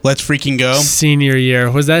Let's freaking go. Senior year.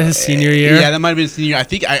 Was that his senior year? Yeah, that might have been senior year. I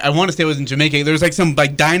think I want to say it was in Jamaica. There was some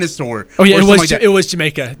dinosaur. Oh yeah, it was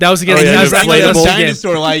Jamaica. That was against the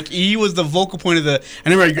dinosaur. He was the vocal point of the. I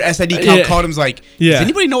remember your SID called him. Was like, does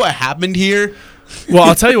anybody know what happened here? Well,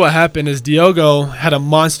 I'll tell you what happened is Diogo had a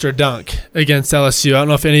monster dunk against LSU. I don't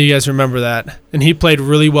know if any of you guys remember that. And he played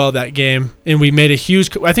really well that game. And we made a huge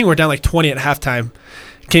 – I think we're down 20 at halftime.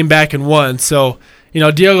 Came back and won. So,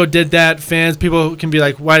 Diogo did that. Fans, people can be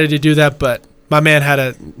like, why did he do that? But my man had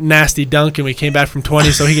a nasty dunk, and we came back from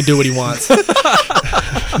 20, so he can do what he wants.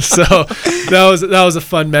 So that was a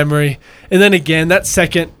fun memory. And then again, that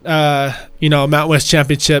second, Mountain West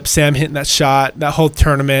Championship, Sam hitting that shot, that whole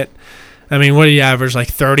tournament – I mean, what did he average?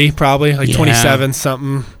 30 probably? 27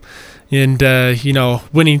 something. And,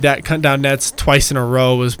 winning that cut down nets twice in a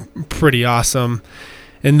row was pretty awesome.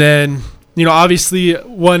 And then, obviously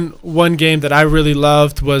one game that I really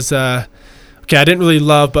loved was, okay, I didn't really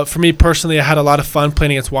love, but for me personally, I had a lot of fun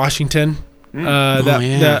playing against Washington.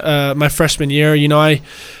 My freshman year, I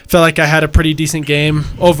felt like I had a pretty decent game.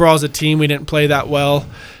 Overall as a team, we didn't play that well.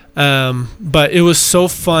 But it was so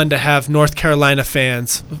fun to have North Carolina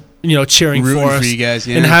fans, cheering Rooting for us you guys,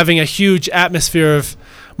 and having a huge atmosphere of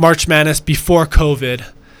March Madness before COVID.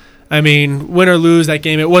 I mean, win or lose that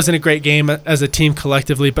game, it wasn't a great game as a team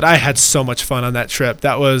collectively, but I had so much fun on that trip.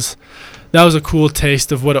 That was a cool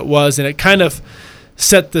taste of what it was, and it kind of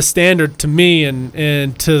set the standard to me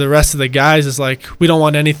and to the rest of the guys is like, we don't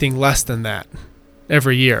want anything less than that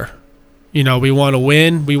every year. We want to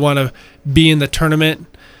win. We want to be in the tournament.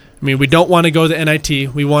 I mean, we don't want to go to the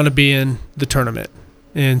NIT. We want to be in the tournament.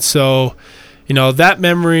 And so, that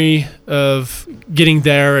memory of getting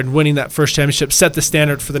there and winning that first championship set the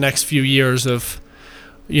standard for the next few years of,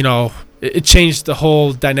 it changed the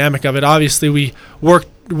whole dynamic of it. Obviously, we worked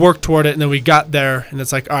toward it, and then we got there, and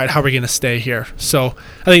it's like, all right, how are we going to stay here? So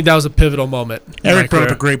I think that was a pivotal moment. Eric brought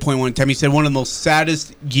up a great point one time. He said one of the most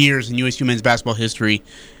saddest years in USU men's basketball history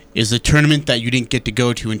is the tournament that you didn't get to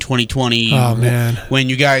go to in 2020. Oh, man. When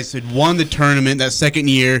you guys had won the tournament that second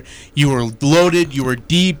year, you were loaded, you were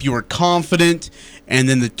deep, you were confident, and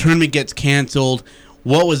then the tournament gets canceled.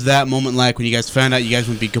 What was that moment like when you guys found out you guys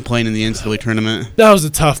wouldn't be complaining in the NCAA tournament? That was a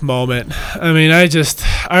tough moment. I mean, I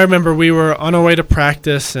remember we were on our way to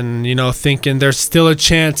practice and, thinking there's still a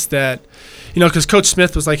chance that, because Coach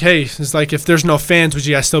Smith was like, hey, it's like, if there's no fans, would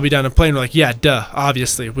you guys still be down and play? And we're like, yeah, duh,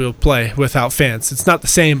 obviously we'll play without fans. It's not the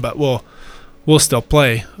same, but we'll still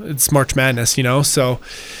play. It's March Madness, So,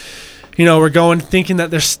 we're going thinking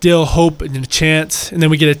that there's still hope and a chance. And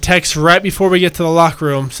then we get a text right before we get to the locker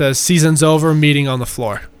room, says, season's over, meeting on the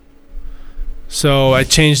floor. So I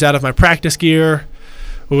changed out of my practice gear.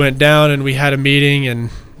 We went down and we had a meeting,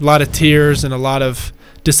 and a lot of tears and a lot of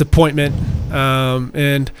disappointment.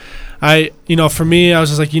 And for me, I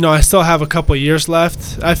was just like, I still have a couple of years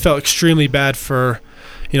left. I felt extremely bad for,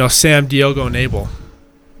 Sam, Diogo, and Abel.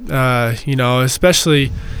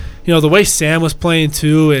 Especially, the way Sam was playing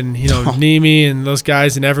too, and, Nemi and those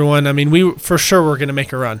guys and everyone. I mean, we for sure were going to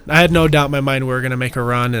make a run. I had no doubt in my mind we were going to make a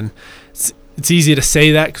run, and it's easy to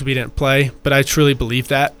say that because we didn't play, but I truly believe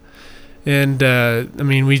that. And,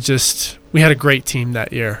 we had a great team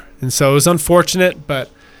that year. And so it was unfortunate, but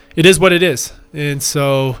it is what it is. And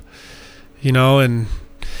so,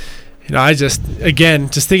 I just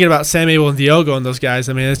thinking about Sam, Abel, and Diogo and those guys,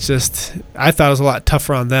 I mean, I thought it was a lot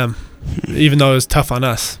tougher on them, even though it was tough on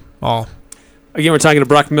us all. Again, we're talking to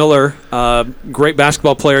Brock Miller, great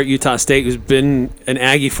basketball player at Utah State who's been an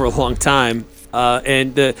Aggie for a long time.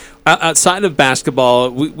 And outside of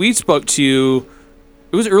basketball, we spoke to you,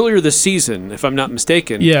 it was earlier this season, if I'm not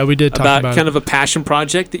mistaken. Yeah, we did talk about kind of a passion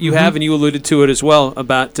project that you have, and you alluded to it as well,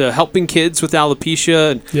 about helping kids with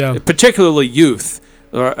alopecia, and particularly youth,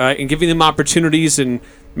 and giving them opportunities and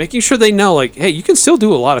making sure they know, like, hey, you can still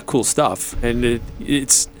do a lot of cool stuff, and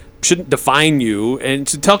it shouldn't define you. And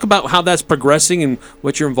to talk about how that's progressing and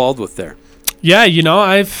what you're involved with there. Yeah,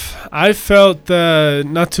 I felt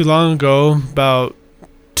not too long ago, about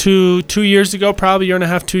two years ago, probably 1.5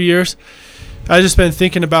 years, 2 years. I was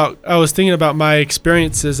thinking about my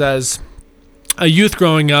experiences as a youth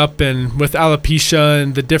growing up and with alopecia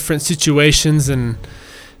and the different situations and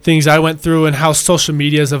things I went through, and how social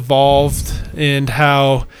media has evolved and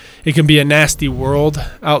how it can be a nasty world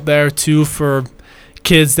out there too for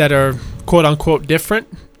kids that are quote unquote different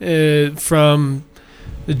from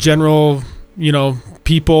the general,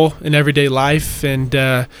 people in everyday life. And,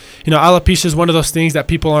 alopecia is one of those things that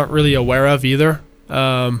people aren't really aware of either.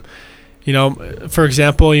 For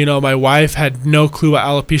example, my wife had no clue what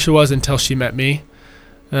alopecia was until she met me.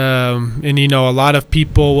 And, a lot of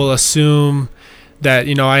people will assume that,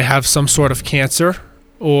 I have some sort of cancer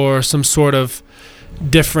or some sort of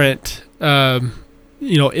different,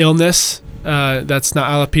 illness that's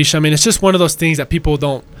not alopecia. I mean, it's just one of those things that people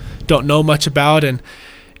don't know much about. And,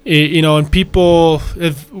 and people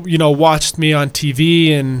have, watched me on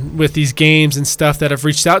TV and with these games and stuff that have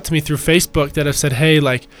reached out to me through Facebook that have said, hey,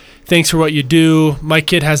 like, thanks for what you do. My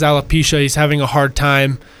kid has alopecia. He's having a hard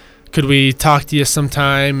time. Could we talk to you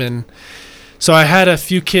sometime? And so I had a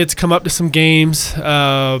few kids come up to some games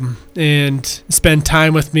and spend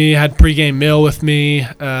time with me, had pregame meal with me.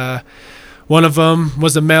 One of them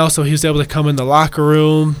was a male, so he was able to come in the locker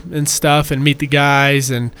room and stuff and meet the guys,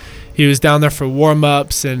 and he was down there for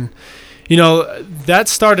warm-ups. And, that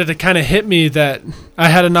started to kind of hit me that I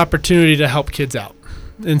had an opportunity to help kids out.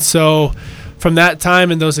 And so from that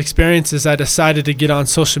time and those experiences, I decided to get on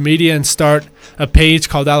social media and start a page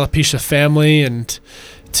called Alopecia Family, and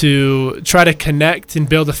to try to connect and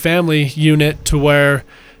build a family unit to where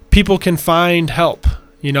people can find help.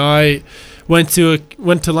 You know, I went to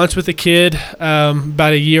lunch with a kid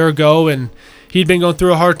about a year ago, and he'd been going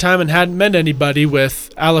through a hard time and hadn't met anybody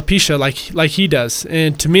with alopecia like he does.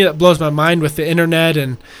 And to me, that blows my mind with the internet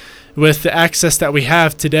and with the access that we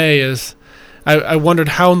have today. Is I wondered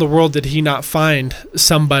how in the world did he not find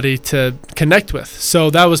somebody to connect with?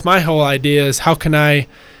 So that was my whole idea, is how can I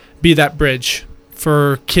be that bridge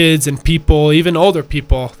for kids and people, even older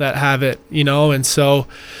people that have it, you know? And so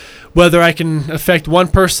whether I can affect one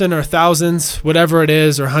person or thousands, whatever it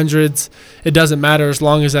is, or hundreds, it doesn't matter as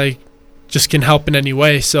long as I just can help in any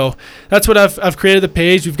way. So that's what I've created the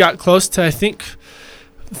page. We've got close to, I think,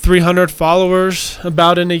 300 followers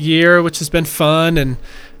about in a year, which has been fun, and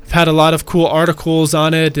I've had a lot of cool articles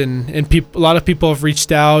on it, and a lot of people have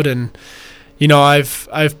reached out, and you know,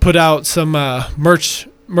 I've put out some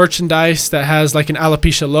merchandise that has like an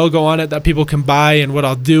alopecia logo on it that people can buy. And what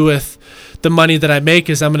I'll do with the money that I make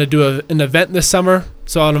is I'm going to do an event this summer.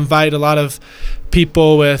 So I'll invite a lot of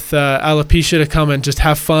people with alopecia to come and just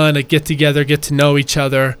have fun, a get together, get to know each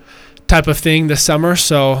other type of thing this summer.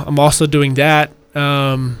 So I'm also doing that.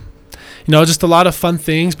 You know, just a lot of fun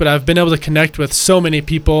things, but I've been able to connect with so many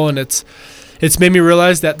people, and it's made me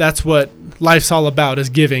realize that that's what life's all about, is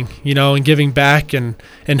giving, you know, and giving back and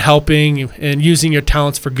helping and using your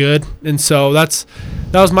talents for good. And so that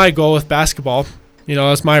was my goal with basketball. You know,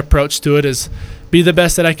 that's my approach to it, is be the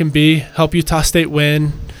best that I can be, help Utah State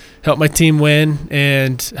win, help my team win,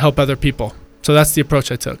 and help other people. So that's the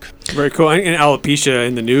approach I took. Very cool. And alopecia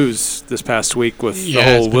in the news this past week with the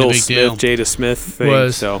whole Will Smith, Jada Smith thing.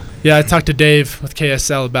 Yeah, I talked to Dave with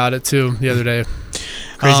KSL about it too the other day.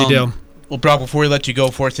 Crazy deal. Well, Brock, before we let you go,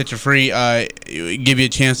 before I set you free, give you a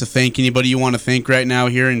chance to thank anybody you want to thank right now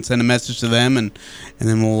here and send a message to them, and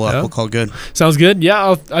then we'll call it good. Sounds good.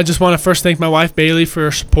 Yeah, I just want to first thank my wife, Bailey, for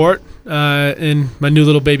her support in my new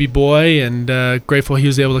little baby boy, and grateful he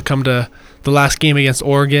was able to come to the last game against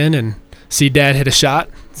Oregon and see Dad hit a shot.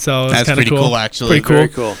 So it's kind of cool, actually.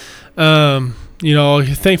 Pretty cool. You know,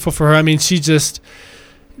 thankful for her. I mean, she just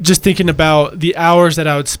thinking about the hours that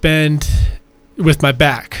I would spend with my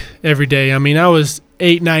back every day. I mean, I was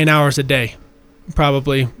 8-9 hours a day,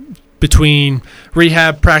 probably, between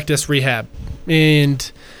practice, rehab.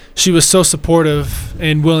 And she was so supportive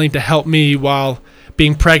and willing to help me while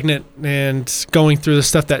being pregnant and going through the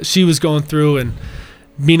stuff that she was going through, and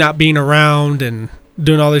me not being around and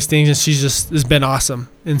doing all these things. And she just has been awesome.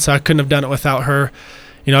 And so I couldn't have done it without her.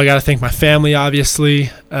 You know, I got to thank my family, obviously.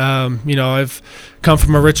 You know, I've come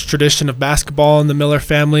from a rich tradition of basketball in the Miller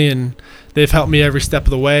family, and they've helped me every step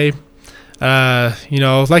of the way. You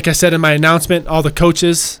know, like I said in my announcement, all the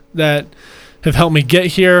coaches that have helped me get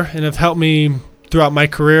here and have helped me throughout my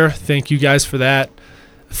career, thank you guys for that.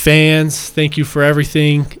 Fans, thank you for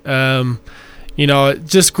everything. You know,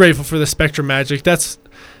 just grateful for the Spectrum Magic. That's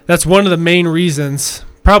one of the main reasons.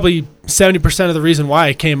 Probably 70% of the reason why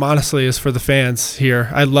I came, honestly, is for the fans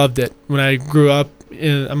here. I loved it. When I grew up,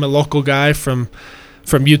 I'm a local guy from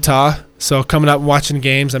Utah, so coming up and watching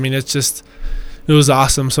games, I mean, it was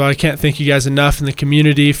awesome. So I can't thank you guys enough in the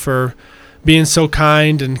community for being so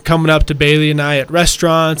kind and coming up to Bailey and I at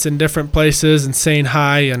restaurants and different places and saying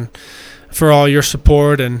hi, and for all your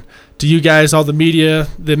support. And to you guys, all the media,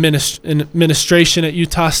 the administration at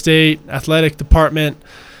Utah State, athletic department,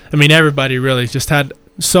 I mean, everybody really just had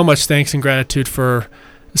so much thanks and gratitude for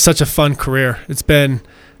such a fun career. It's been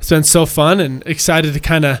so fun, and excited to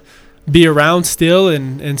kind of be around still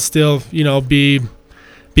and still, you know, be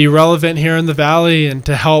relevant here in the Valley, and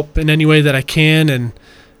to help in any way that I can, and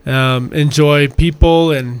enjoy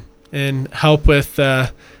people and help with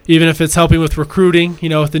even if it's helping with recruiting, you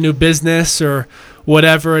know, with the new business or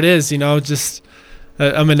whatever it is, you know, just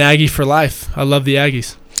I'm an Aggie for life. I love the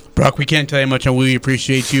Aggies. Brock, we can't tell you how much we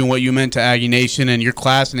appreciate you and what you meant to Aggie Nation and your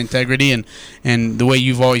class and integrity and the way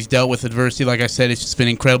you've always dealt with adversity. Like I said, it's just been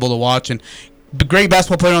incredible to watch, and great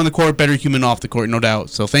basketball player on the court, better human off the court, no doubt.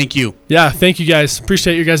 So thank you. Yeah, thank you guys.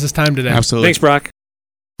 Appreciate your guys' time today. Absolutely. Thanks, Brock.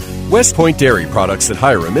 West Point Dairy Products at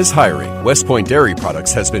Hiram is hiring. West Point Dairy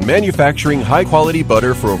Products has been manufacturing high-quality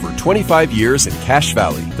butter for over 25 years in Cache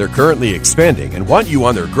Valley. They're currently expanding and want you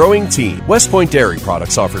on their growing team. West Point Dairy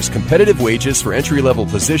Products offers competitive wages for entry-level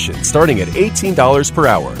positions starting at $18 per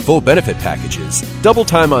hour, full benefit packages, double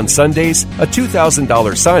time on Sundays, a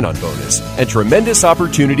 $2,000 sign-on bonus, and tremendous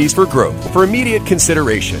opportunities for growth. For immediate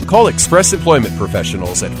consideration, call Express Employment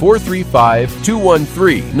Professionals at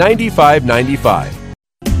 435-213-9595.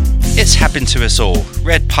 It's happened to us all.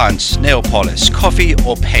 Red punch, nail polish, coffee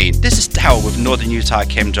or paint. This is Darryl with Northern Utah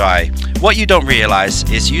Chem Dry. What you don't realize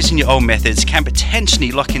is using your own methods can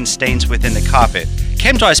potentially lock in stains within the carpet.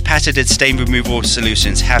 ChemDry's patented stain removal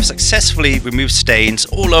solutions have successfully removed stains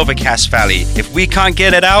all over Cache Valley. If we can't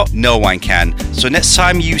get it out, no one can. So next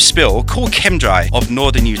time you spill, call ChemDry of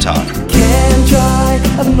Northern Utah.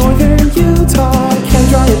 ChemDry of Northern Utah.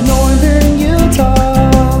 ChemDry of Northern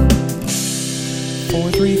Utah.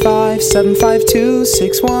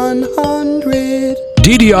 435-752-6100.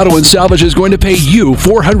 DD Auto and Salvage is going to pay you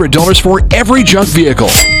 $400 for every junk vehicle.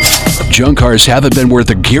 Junk cars haven't been worth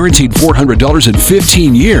a guaranteed $400 in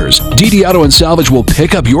 15 years. DD Auto and Salvage will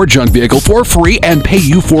pick up your junk vehicle for free and pay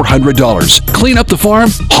you $400. Clean up the farm,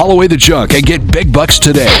 haul away the junk, and get big bucks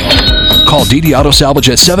today. Call DD Auto Salvage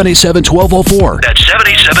at 787-1204. That's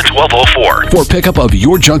 787-1204. For pickup of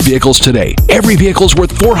your junk vehicles today. Every vehicle's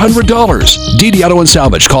worth $400. DD Auto and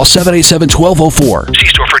Salvage. Call 787-1204. See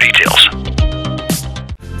store for details.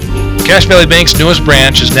 Cache Valley Bank's newest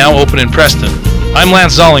branch is now open in Preston. I'm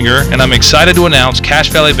Lance Zollinger, and I'm excited to announce Cache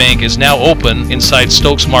Valley Bank is now open inside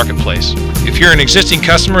Stokes Marketplace. If you're an existing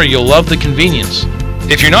customer, you'll love the convenience.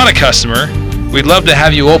 If you're not a customer, we'd love to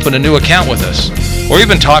have you open a new account with us, or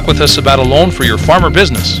even talk with us about a loan for your farm or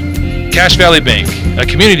business. Cache Valley Bank, a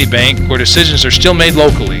community bank where decisions are still made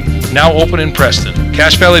locally, now open in Preston.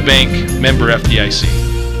 Cache Valley Bank, member FDIC.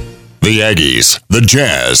 The Aggies, the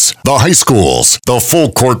Jazz, the high schools, the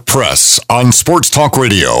full court press on Sports Talk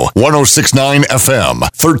Radio, 106.9 FM,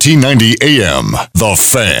 1390 AM. The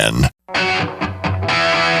Fan.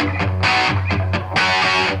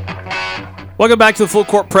 Welcome back to the Full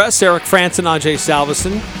Court Press. Eric Frandsen, Ajay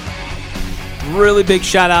Salvesen. Really big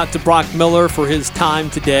shout out to Brock Miller for his time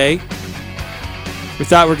today. We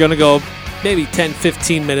thought we were going to go maybe 10,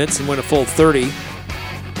 15 minutes and went a full 30.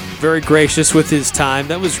 Very gracious with his time.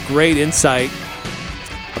 That was great insight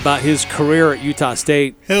about his career at Utah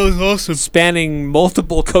State. That was awesome. Spanning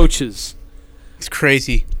multiple coaches. It's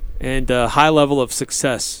crazy. And a high level of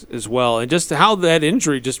success as well. And just how that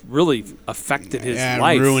injury just really affected his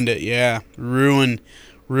life. Ruined it, ruined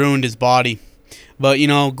his body. But,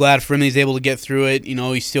 glad for him he's able to get through it.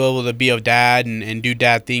 He's still able to be a dad and do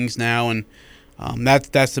dad things now. And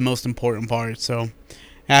that's the most important part. So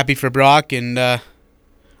happy for Brock, and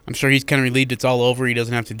I'm sure he's kind of relieved it's all over. He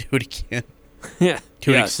doesn't have to do it again. Yeah,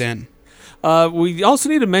 to an extent. We also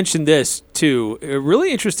need to mention this, too. A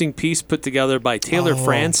really interesting piece put together by Taylor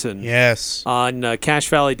Frandsen. Yes. On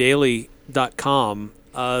CacheValleyDaily.com.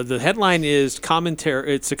 The headline is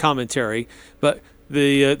commentary. It's a commentary, but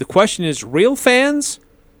the question is real fans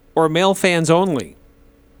or male fans only?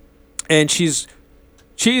 And she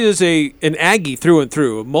is an Aggie through and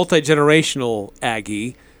through, a multi-generational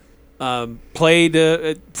Aggie. Played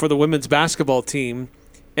for the women's basketball team,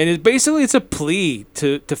 and it's a plea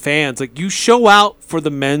to fans, like, you show out for the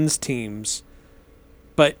men's teams,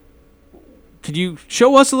 but could you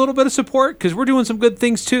show us a little bit of support, because we're doing some good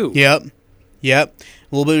things too. Yep, a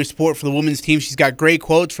little bit of support for the women's team. She's got great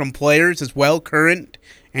quotes from players as well, current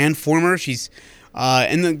and former. She's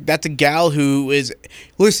that's a gal who is,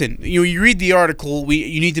 listen, you read the article,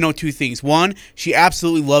 you need to know two things. One, she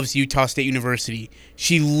absolutely loves Utah State University.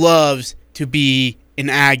 She loves to be an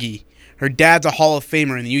Aggie. Her dad's a Hall of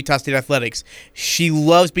Famer in the Utah State Athletics. She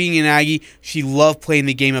loves being an Aggie. She loved playing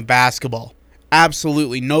the game of basketball.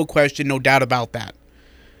 Absolutely, no question, no doubt about that.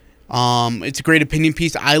 It's a great opinion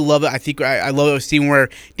piece. I love it. I think I love a scene where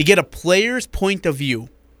to get a player's point of view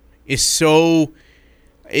is so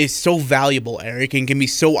valuable, Eric, and can be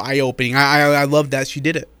so eye-opening. I love that she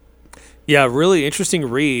did it. Yeah, really interesting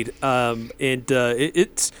read.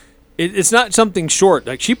 It's not something short.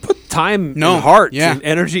 Like, she put time and heart and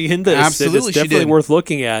energy into this. Absolutely, it's definitely worth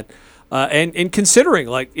looking at. And considering,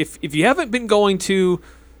 like, if you haven't been going to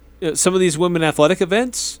some of these women athletic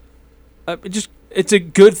events, it's a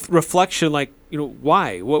good reflection. Like,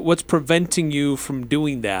 why? What's preventing you from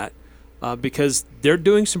doing that? Because they're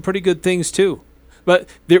doing some pretty good things too. But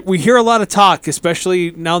we hear a lot of talk,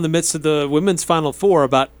 especially now in the midst of the women's Final Four,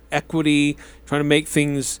 about equity, trying to make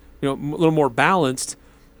things a little more balanced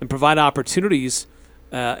and provide opportunities.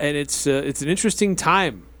 And it's an interesting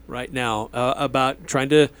time right now about trying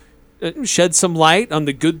to shed some light on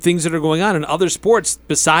the good things that are going on in other sports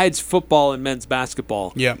besides football and men's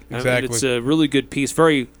basketball. Yeah, exactly. And it's a really good piece,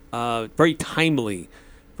 very very timely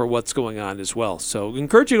for what's going on as well. So I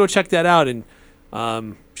encourage you to go check that out and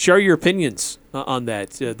share your opinions on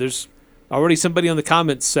that. There's already somebody on the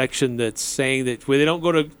comments section that's saying that they don't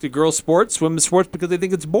go to girls' sports, women's sports, because they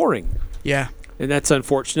think it's boring. Yeah. And that's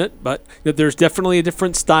unfortunate, but there's definitely a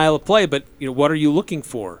different style of play, but what are you looking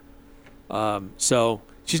for? So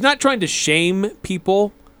she's not trying to shame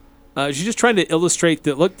people. She's just trying to illustrate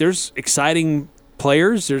that, look, there's exciting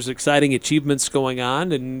players, there's exciting achievements going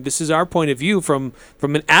on, and this is our point of view from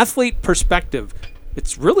an athlete perspective.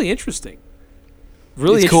 It's really interesting.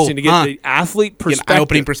 Really It's interesting cool, to get huh? the athlete Get an perspective.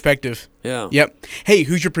 eye-opening perspective. Yeah. Yep. Hey,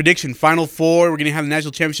 who's your prediction? Final four. We're going to have the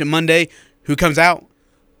national championship Monday. Who comes out?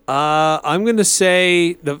 I'm going to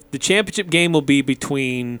say the championship game will be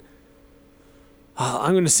between,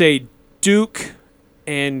 I'm going to say Duke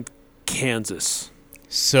and Kansas.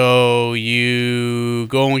 So you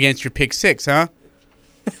going against your pick six, huh?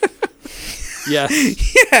 Yes.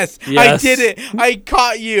 Yes, I Yes. did it. I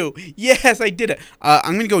caught you. Yes, I did it.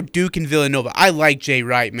 I'm going to go Duke and Villanova. I like Jay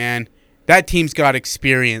Wright, man. That team's got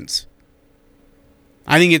experience.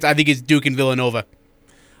 I think it's Duke and Villanova.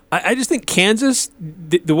 I just think Kansas,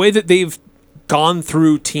 the way that they've gone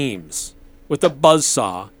through teams with a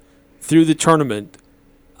buzzsaw through the tournament,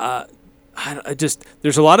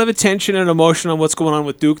 there's a lot of attention and emotion on what's going on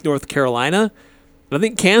with Duke, North Carolina. But I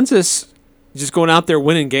think Kansas is just going out there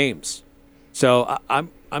winning games. So I'm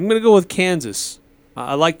going to go with Kansas.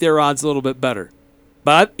 I like their odds a little bit better.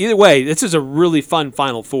 But either way, this is a really fun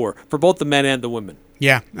Final Four for both the men and the women.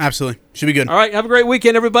 Yeah, absolutely. Should be good. All right, have a great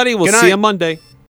weekend, everybody. We'll Good see night. you on Monday.